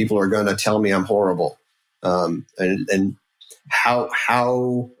it. People are going to tell me I'm horrible. And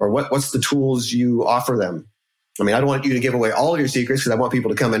how, or what's the tools you offer them? I mean, I don't want you to give away all of your secrets because I want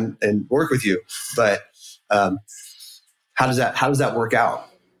people to come and work with you. But how does that work out?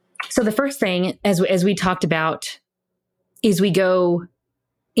 So the first thing, as we talked about, is we go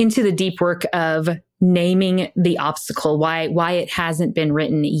into the deep work of naming the obstacle, why it hasn't been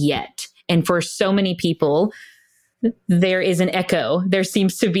written yet. And for so many people, there is an echo. There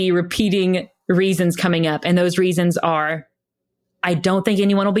seems to be repeating reasons coming up. And those reasons are, I don't think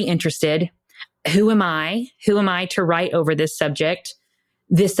anyone will be interested. Who am I? Who am I to write over this subject?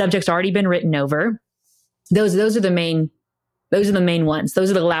 This subject's already been written over. Those are the main ones.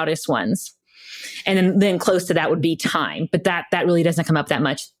 Those are the loudest ones. And then close to that would be time, but that really doesn't come up that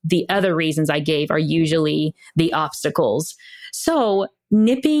much. The other reasons I gave are usually the obstacles. So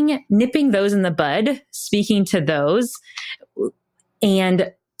nipping those in the bud, speaking to those,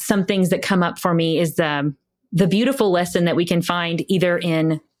 and some things that come up for me is the beautiful lesson that we can find either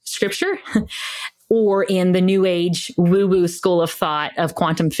in scripture or in the new age woo-woo school of thought of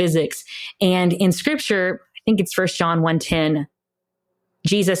quantum physics. And in scripture, I think it's 1 John 1:10,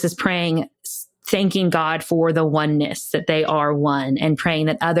 Jesus is praying, thanking God for the oneness, that they are one, and praying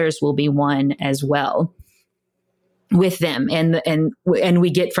that others will be one as well with them. And we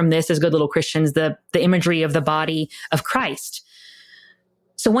get from this as good little Christians, the imagery of the body of Christ.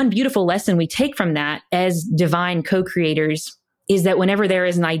 So one beautiful lesson we take from that as divine co-creators is that whenever there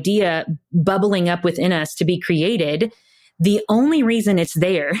is an idea bubbling up within us to be created, the only reason it's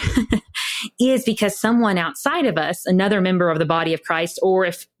there is because someone outside of us, another member of the body of Christ, or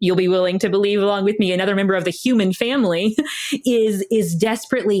if you'll be willing to believe along with me, another member of the human family is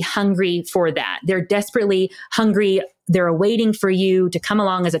desperately hungry for that. They're desperately hungry. They're waiting for you to come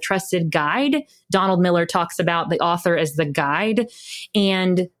along as a trusted guide. Donald Miller talks about the author as the guide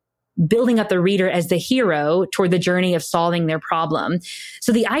and building up the reader as the hero toward the journey of solving their problem.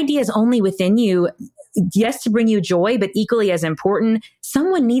 So the idea is only within you, yes, to bring you joy, but equally as important,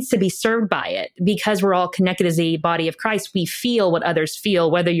 someone needs to be served by it because we're all connected as a body of Christ. We feel what others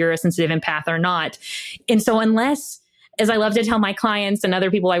feel, whether you're a sensitive empath or not. And so unless, as I love to tell my clients and other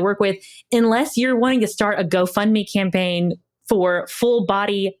people I work with, unless you're wanting to start a GoFundMe campaign for full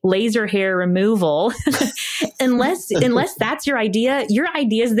body laser hair removal, unless that's your idea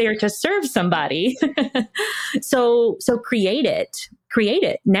is there to serve somebody. So create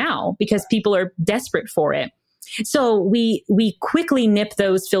it now because people are desperate for it. So we quickly nip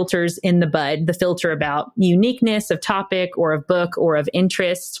those filters in the bud, the filter about uniqueness of topic or of book or of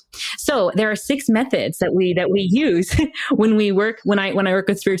interest. So there are 6 methods that we use when I work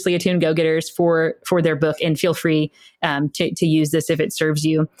with spiritually attuned go-getters for their book, and feel free to use this if it serves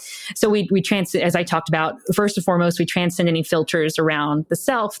you. So we as I talked about, first and foremost, we transcend any filters around the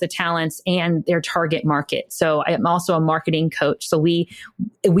self, the talents, and their target market. So I am also a marketing coach. So we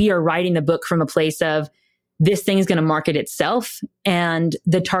are writing the book from a place of, this thing is going to market itself, and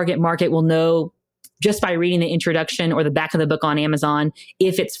the target market will know just by reading the introduction or the back of the book on Amazon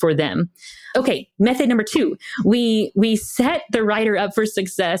if it's for them. Okay, method number 2, we set the writer up for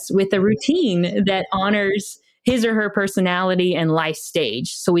success with a routine that honors his or her personality and life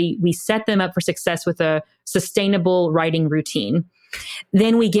stage. So we set them up for success with a sustainable writing routine.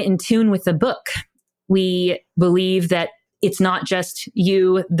 Then we get in tune with the book. We believe that it's not just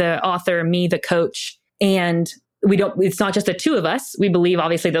you, the author, me, the coach, and it's not just the two of us. We believe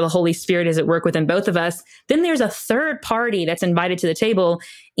obviously that the Holy Spirit is at work within both of us. Then there's a third party that's invited to the table,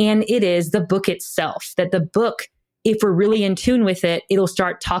 and it is the book itself. That the book, if we're really in tune with it, it'll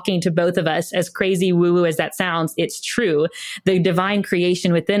start talking to both of us. As crazy woo-woo as that sounds, it's true. The divine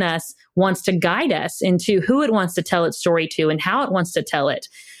creation within us wants to guide us into who it wants to tell its story to and how it wants to tell it.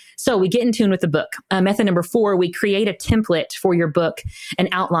 So we get in tune with the book. Method number 4, we create a template for your book, an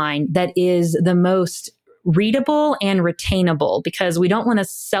outline that is the most readable and retainable, because we don't want to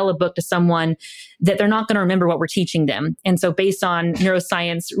sell a book to someone that they're not going to remember what we're teaching them. And so based on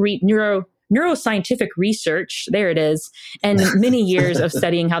neuroscientific research, there it is, and many years of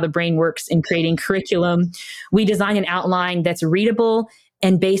studying how the brain works and creating curriculum, we design an outline that's readable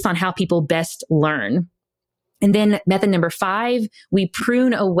and based on how people best learn. And then method number 5, we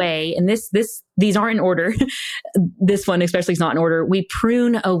prune away, and these aren't in order. This one especially is not in order. We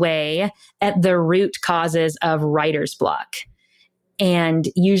prune away at the root causes of writer's block. And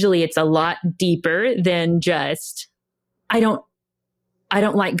usually it's a lot deeper than just, I don't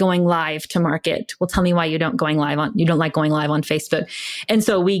like going live to market. Well, tell me why you don't like going live on Facebook. And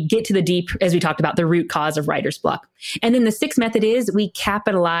so we get to the deep, as we talked about, the root cause of writer's block. And then the 6th method is we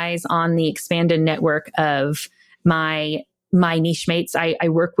capitalize on the expanded network of my niche mates. I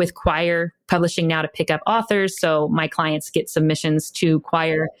work with Quire Publishing now to pick up authors. So my clients get submissions to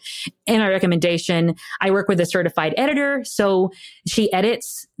Quire and our recommendation. I work with a certified editor. So she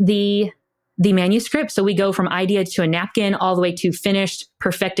edits the manuscript. So we go from idea to a napkin all the way to finished,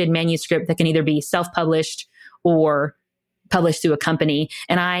 perfected manuscript that can either be self-published or published through a company.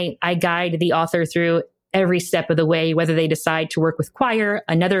 And I guide the author through every step of the way, whether they decide to work with Quire,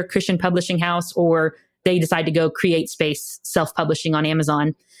 another Christian publishing house, or they decide to go create space self-publishing on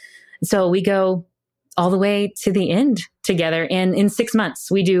Amazon. So we go all the way to the end together. And in 6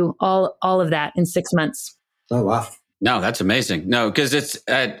 months, we do all of that in 6 months. Oh, wow. No, that's amazing. No, because it's,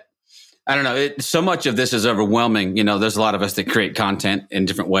 I don't know, so much of this is overwhelming. You know, there's a lot of us that create content in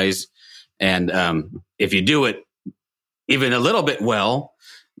different ways. And if you do it even a little bit well,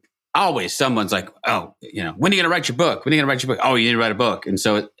 always someone's like, oh, you know, when are you going to write your book? When are you going to write your book? Oh, you need to write a book. And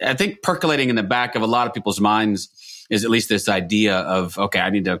so I think percolating in the back of a lot of people's minds is at least this idea of, okay, I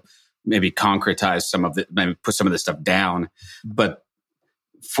need to maybe concretize some of it, maybe put some of this stuff down. But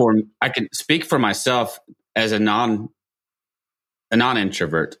I can speak for myself as a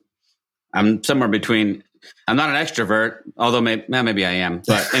non-introvert. I'm somewhere between, I'm not an extrovert, although maybe I am.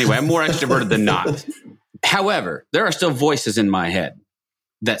 But anyway, I'm more extroverted than not. However, there are still voices in my head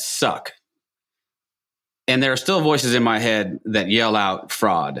that suck. And there are still voices in my head that yell out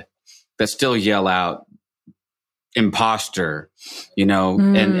fraud, that still yell out imposter, you know,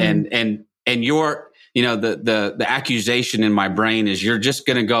 and your, you know, the accusation in my brain is you're just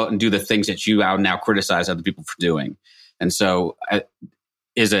going to go and do the things that you now criticize other people for doing. And so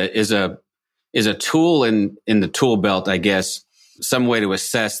is a tool in the tool belt, I guess, some way to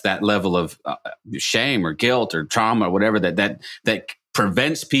assess that level of shame or guilt or trauma or whatever that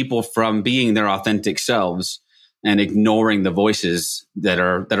prevents people from being their authentic selves and ignoring the voices that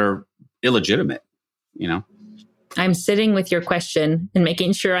are illegitimate, you know? I'm sitting with your question and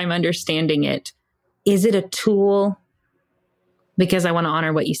making sure I'm understanding it. Is it a tool? Because I want to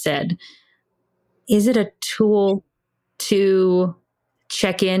honor what you said. Is it a tool to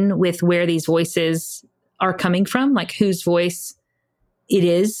check in with where these voices are coming from? Like whose voice it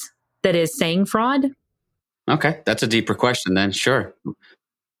is that is saying fraud? Okay. That's a deeper question then. Sure.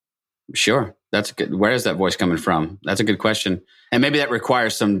 That's good. Where is that voice coming from? That's a good question. And maybe that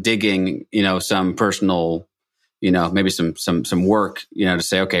requires some digging, you know, some personal, you know, maybe some work, you know, to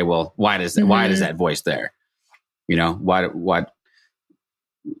say, okay, well, why does that voice there? You know, what,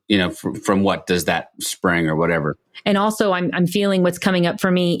 you know, from what does that spring or whatever? And also I'm feeling what's coming up for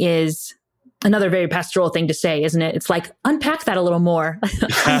me is another very pastoral thing to say, isn't it? It's like, unpack that a little more.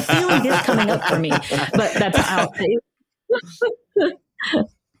 I'm feeling this coming up for me, but that's out.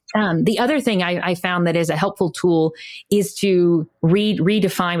 The other thing I found that is a helpful tool is to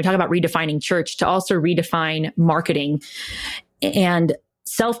redefine. We talk about redefining church, to also redefine marketing. And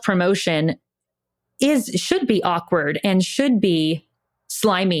self-promotion should be awkward and should be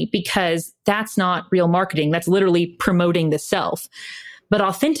slimy, because that's not real marketing. That's literally promoting the self. But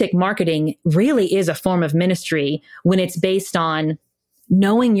authentic marketing really is a form of ministry when it's based on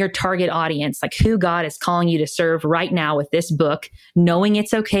knowing your target audience, like who God is calling you to serve right now with this book, knowing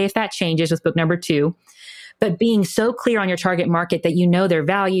it's okay if that changes with book number 2, but being so clear on your target market that you know their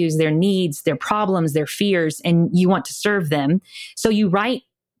values, their needs, their problems, their fears, and you want to serve them. So you write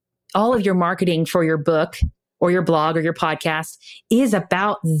all of your marketing for your book or your blog or your podcast is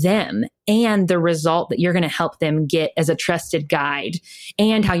about them and the result that you're going to help them get as a trusted guide,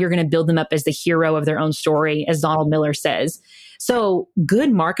 and how you're going to build them up as the hero of their own story, as Donald Miller says. So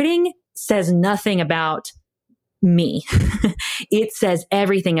good marketing says nothing about me. It says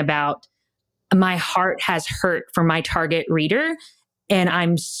everything about my heart has hurt for my target reader, and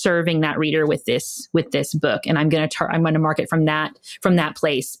I'm serving that reader with this book, and I'm going to market from that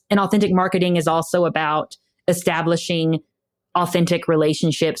place. And authentic marketing is also about establishing authentic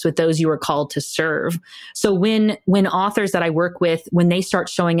relationships with those you are called to serve. So when authors that I work with, when they start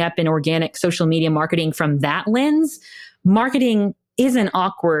showing up in organic social media marketing from that lens, marketing isn't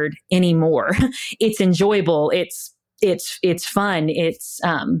awkward anymore. It's enjoyable. It's fun.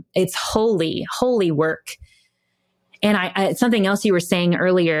 It's holy work. And something else you were saying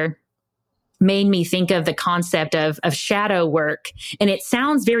earlier made me think of the concept of shadow work. And it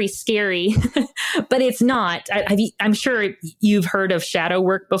sounds very scary, but it's not. I'm sure you've heard of shadow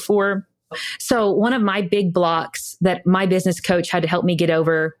work before. So one of my big blocks that my business coach had to help me get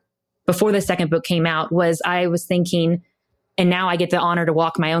over before the second book came out was I was thinking, and now I get the honor to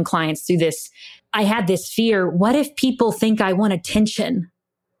walk my own clients through this. I had this fear. What if people think I want attention?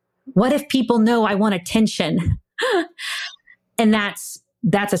 What if people know I want attention? And that's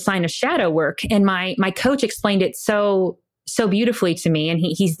a sign of shadow work. And my coach explained it so beautifully to me. And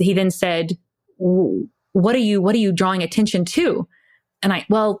he then said, what are you drawing attention to? And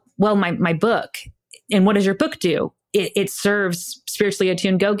my book. And what does your book do? It serves spiritually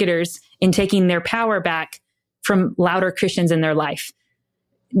attuned go-getters in taking their power back from louder Christians in their life.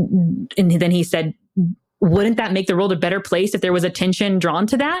 And then he said, wouldn't that make the world a better place if there was attention drawn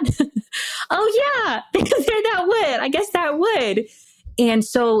to that? Oh yeah, that would. I guess that would. And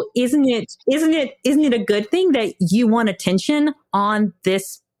so isn't it a good thing that you want attention on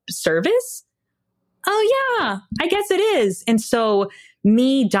this service? Oh yeah, I guess it is. And so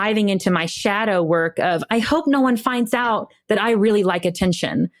me diving into my shadow work of, I hope no one finds out that I really like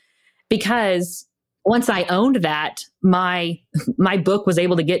attention, because once I owned that, my book was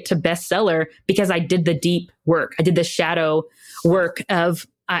able to get to bestseller because I did the deep work. I did the shadow work of,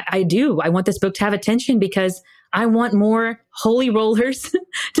 I want this book to have attention because I want more holy rollers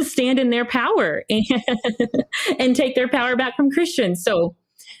to stand in their power and take their power back from Christians. So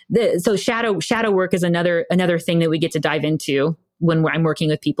shadow work is another thing that we get to dive into when I'm working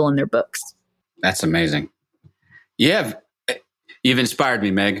with people in their books. That's amazing. You've inspired me,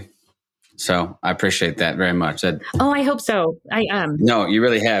 Meg. So I appreciate that very much. Oh, I hope so. No, you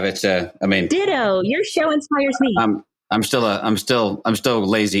really have. It's ditto. Your show inspires me. I'm still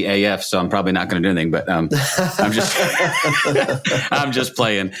lazy AF, so I'm probably not going to do anything. But I'm just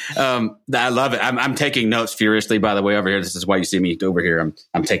playing. I love it. I'm taking notes furiously. By the way, over here, this is why you see me over here.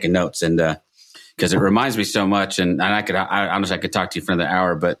 I'm taking notes, and because it reminds me so much. And I honestly could talk to you for another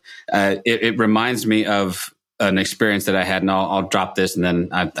hour, but it reminds me of an experience that I had, and I'll drop this, and then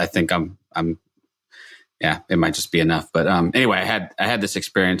I think it might just be enough. But anyway, I had this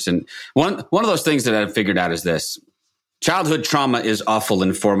experience, and one of those things that I figured out is this. Childhood trauma is awful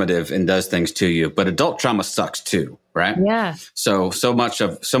informative and does things to you, but adult trauma sucks too, right? Yeah. So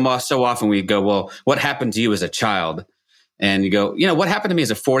often we go, well, what happened to you as a child? And you go, what happened to me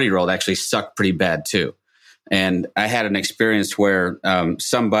as a 40-year-old actually sucked pretty bad too. And I had an experience where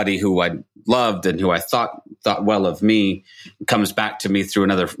somebody who I loved and who I thought well of me comes back to me through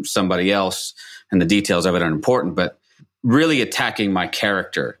somebody else, and the details of it are important, but really attacking my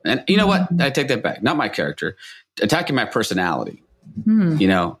character. And you know what? I take that back. Not my character. Attacking my personality,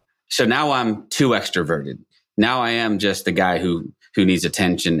 So now I'm too extroverted. Now I am just the guy who needs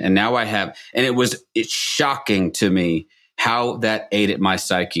attention. And now it's shocking to me how that ate at my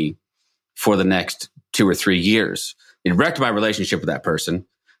psyche for the next 2 or 3 years. It wrecked my relationship with that person.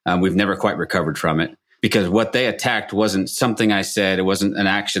 We've never quite recovered from it because what they attacked wasn't something I said. It wasn't an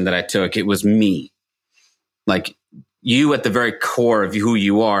action that I took. It was me. Like, you at the very core of who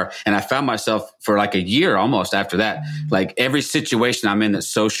you are. And I found myself for like a year almost after that, like every situation I'm in that's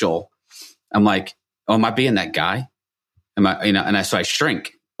social, I'm like, oh, am I being that guy? So I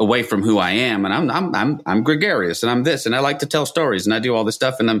shrink away from who I am. And I'm gregarious and I'm this, and I like to tell stories and I do all this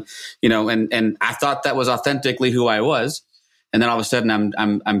stuff. And I'm, and I thought that was authentically who I was. And then all of a sudden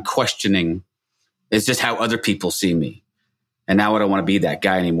I'm questioning, it's just how other people see me. And now I don't want to be that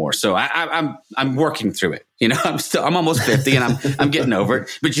guy anymore. So I'm working through it. I'm almost 50 and I'm getting over it.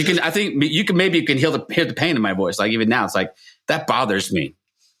 But you can hear the pain in my voice. Like even now, it's like that bothers me.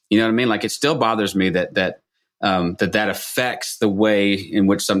 You know what I mean? Like it still bothers me that affects the way in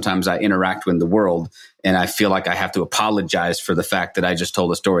which sometimes I interact with the world. And I feel like I have to apologize for the fact that I just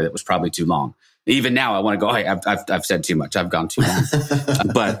told a story that was probably too long. Even now, I want to go, hey, I've said too much. I've gone too long.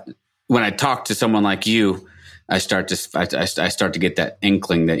 But when I talk to someone like you, I start to get that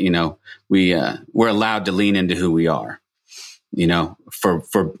inkling that, we're allowed to lean into who we are,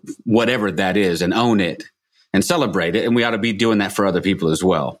 for whatever that is, and own it and celebrate it. And we ought to be doing that for other people as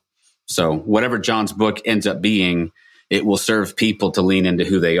well. So whatever John's book ends up being, it will serve people to lean into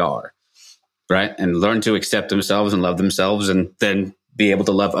who they are, right? And learn to accept themselves and love themselves, and then be able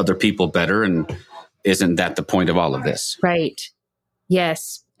to love other people better. And isn't that the point of all of this? Right.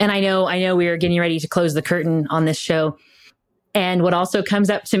 Yes. And I know we are getting ready to close the curtain on this show. And what also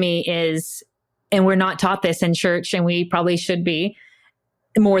comes up to me is, and we're not taught this in church, and we probably should be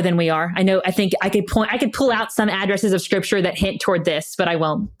more than we are. I think I could pull out some addresses of scripture that hint toward this, but I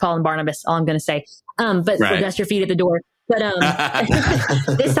won't. Paul and Barnabas, all I'm going to say. But right. So dust your feet at the door. But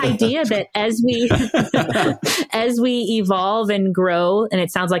this idea that as we evolve and grow, and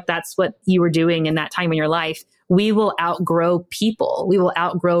it sounds like that's what you were doing in that time in your life, we will outgrow people. We will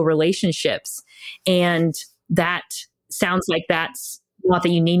outgrow relationships. And that sounds like that's not that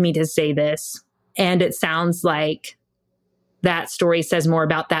you need me to say this. And it sounds like that story says more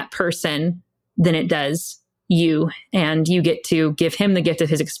about that person than it does you. And you get to give him the gift of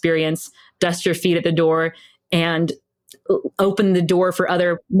his experience, dust your feet at the door, and open the door for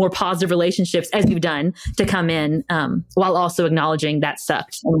other more positive relationships, as you've done, to come in, while also acknowledging that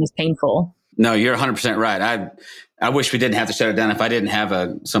sucked and was painful. No, you're 100% right. I wish we didn't have to shut it down. If I didn't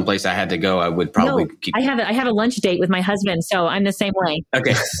have someplace I had to go, I would probably keep. I have a lunch date with my husband, so I'm the same way.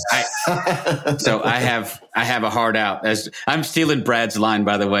 Okay. So I have a hard out. As I'm stealing Brad's line,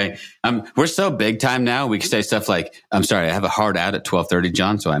 by the way. We're so big time now. We can say stuff like, "I'm sorry, I have a hard out at 12:30,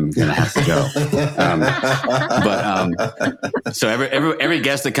 John, so I'm going to have to go." So every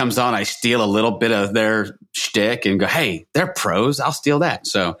guest that comes on, I steal a little bit of their shtick and go, "Hey, they're pros. I'll steal that."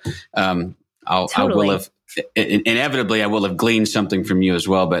 So I will have. Inevitably, I will have gleaned something from you as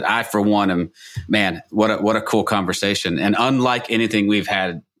well. But I, for one, am, man, what a cool conversation, and unlike anything we've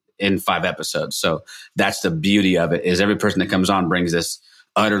had in 5 episodes. So that's the beauty of it, is every person that comes on brings this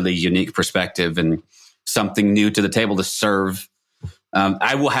utterly unique perspective and something new to the table to serve.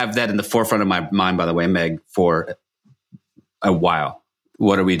 I will have that in the forefront of my mind, by the way, Meg, for a while.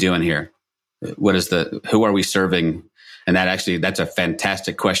 What are we doing here? Who are we serving? And that's a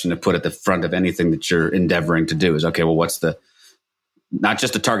fantastic question to put at the front of anything that you're endeavoring to do, is, okay, well, what's not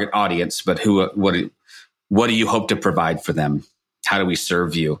just the target audience, but what do you hope to provide for them? How do we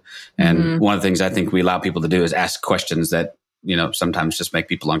serve you? And one of the things I think we allow people to do is ask questions that, sometimes just make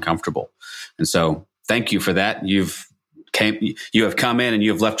people uncomfortable. And so thank you for that. You have come in and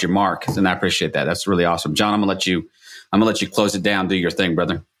you have left your mark, and I appreciate that. That's really awesome. John, I'm going to let you close it down. Do your thing,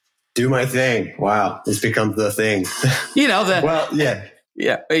 brother. Do my thing. Wow. This becomes the thing. Well, yeah.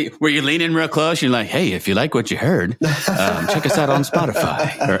 Yeah. Were you leaning real close? You're like, hey, if you like what you heard, check us out on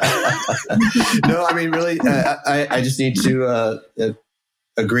Spotify. No, I mean, really, I just need to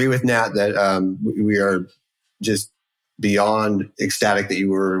agree with Nat that we are just beyond ecstatic that you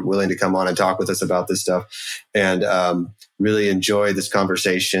were willing to come on and talk with us about this stuff, and really enjoy this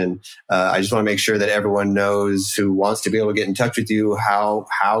conversation. I just want to make sure that everyone knows, who wants to be able to get in touch with you, how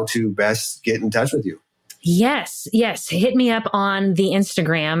to best get in touch with you. Yes. Hit me up on the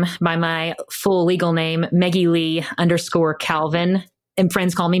Instagram by my full legal name, Meggie Lee _Calvin. And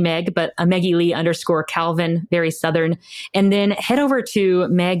friends call me Meg, but Meggie Lee _Calvin, very Southern. And then head over to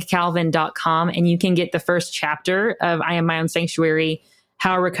megcalvin.com and you can get the first chapter of I Am My Own Sanctuary,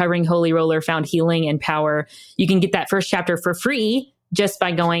 How a Recovering Holy Roller Found Healing and Power. You can get that first chapter for free just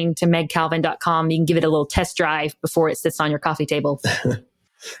by going to megcalvin.com. You can give it a little test drive before it sits on your coffee table.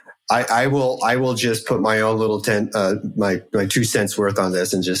 I will just put my own little my 2 cents worth on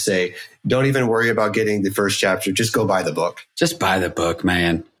this and just say, don't even worry about getting the first chapter. Just go buy the book. Just buy the book,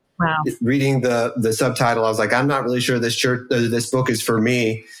 man. Wow. Reading the subtitle, I was like, I'm not really sure this book is for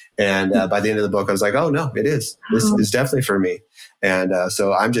me. And by the end of the book, I was like, oh no, it is. This is definitely for me. And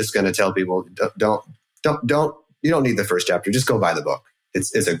so I'm just going to tell people, don't. You don't need the first chapter. Just go buy the book.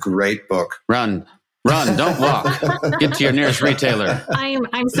 It's a great book. Run, don't walk. Get to your nearest retailer.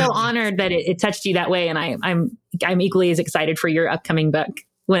 I'm so honored that it touched you that way, and I'm equally as excited for your upcoming book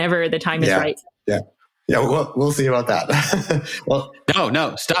whenever the time is right. Yeah. We'll see about that. Well,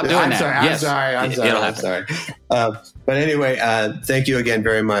 no, stop doing that. I'm sorry. But anyway, thank you again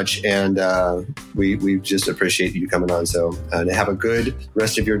very much, and we just appreciate you coming on. So have a good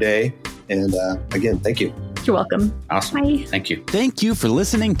rest of your day, and again, thank you. You're welcome. Awesome. Bye. Thank you. Thank you for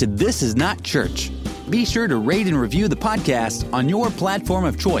listening to This Is Not Church. Be sure to rate and review the podcast on your platform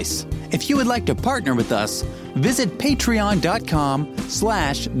of choice. If you would like to partner with us, visit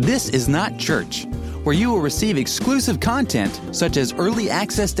patreon.com/thisisnotchurch, where you will receive exclusive content such as early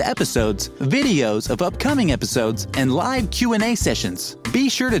access to episodes, videos of upcoming episodes, and live Q&A sessions. Be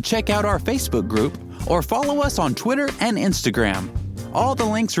sure to check out our Facebook group or follow us on Twitter and Instagram. All the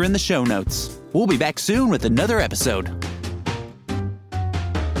links are in the show notes. We'll be back soon with another episode.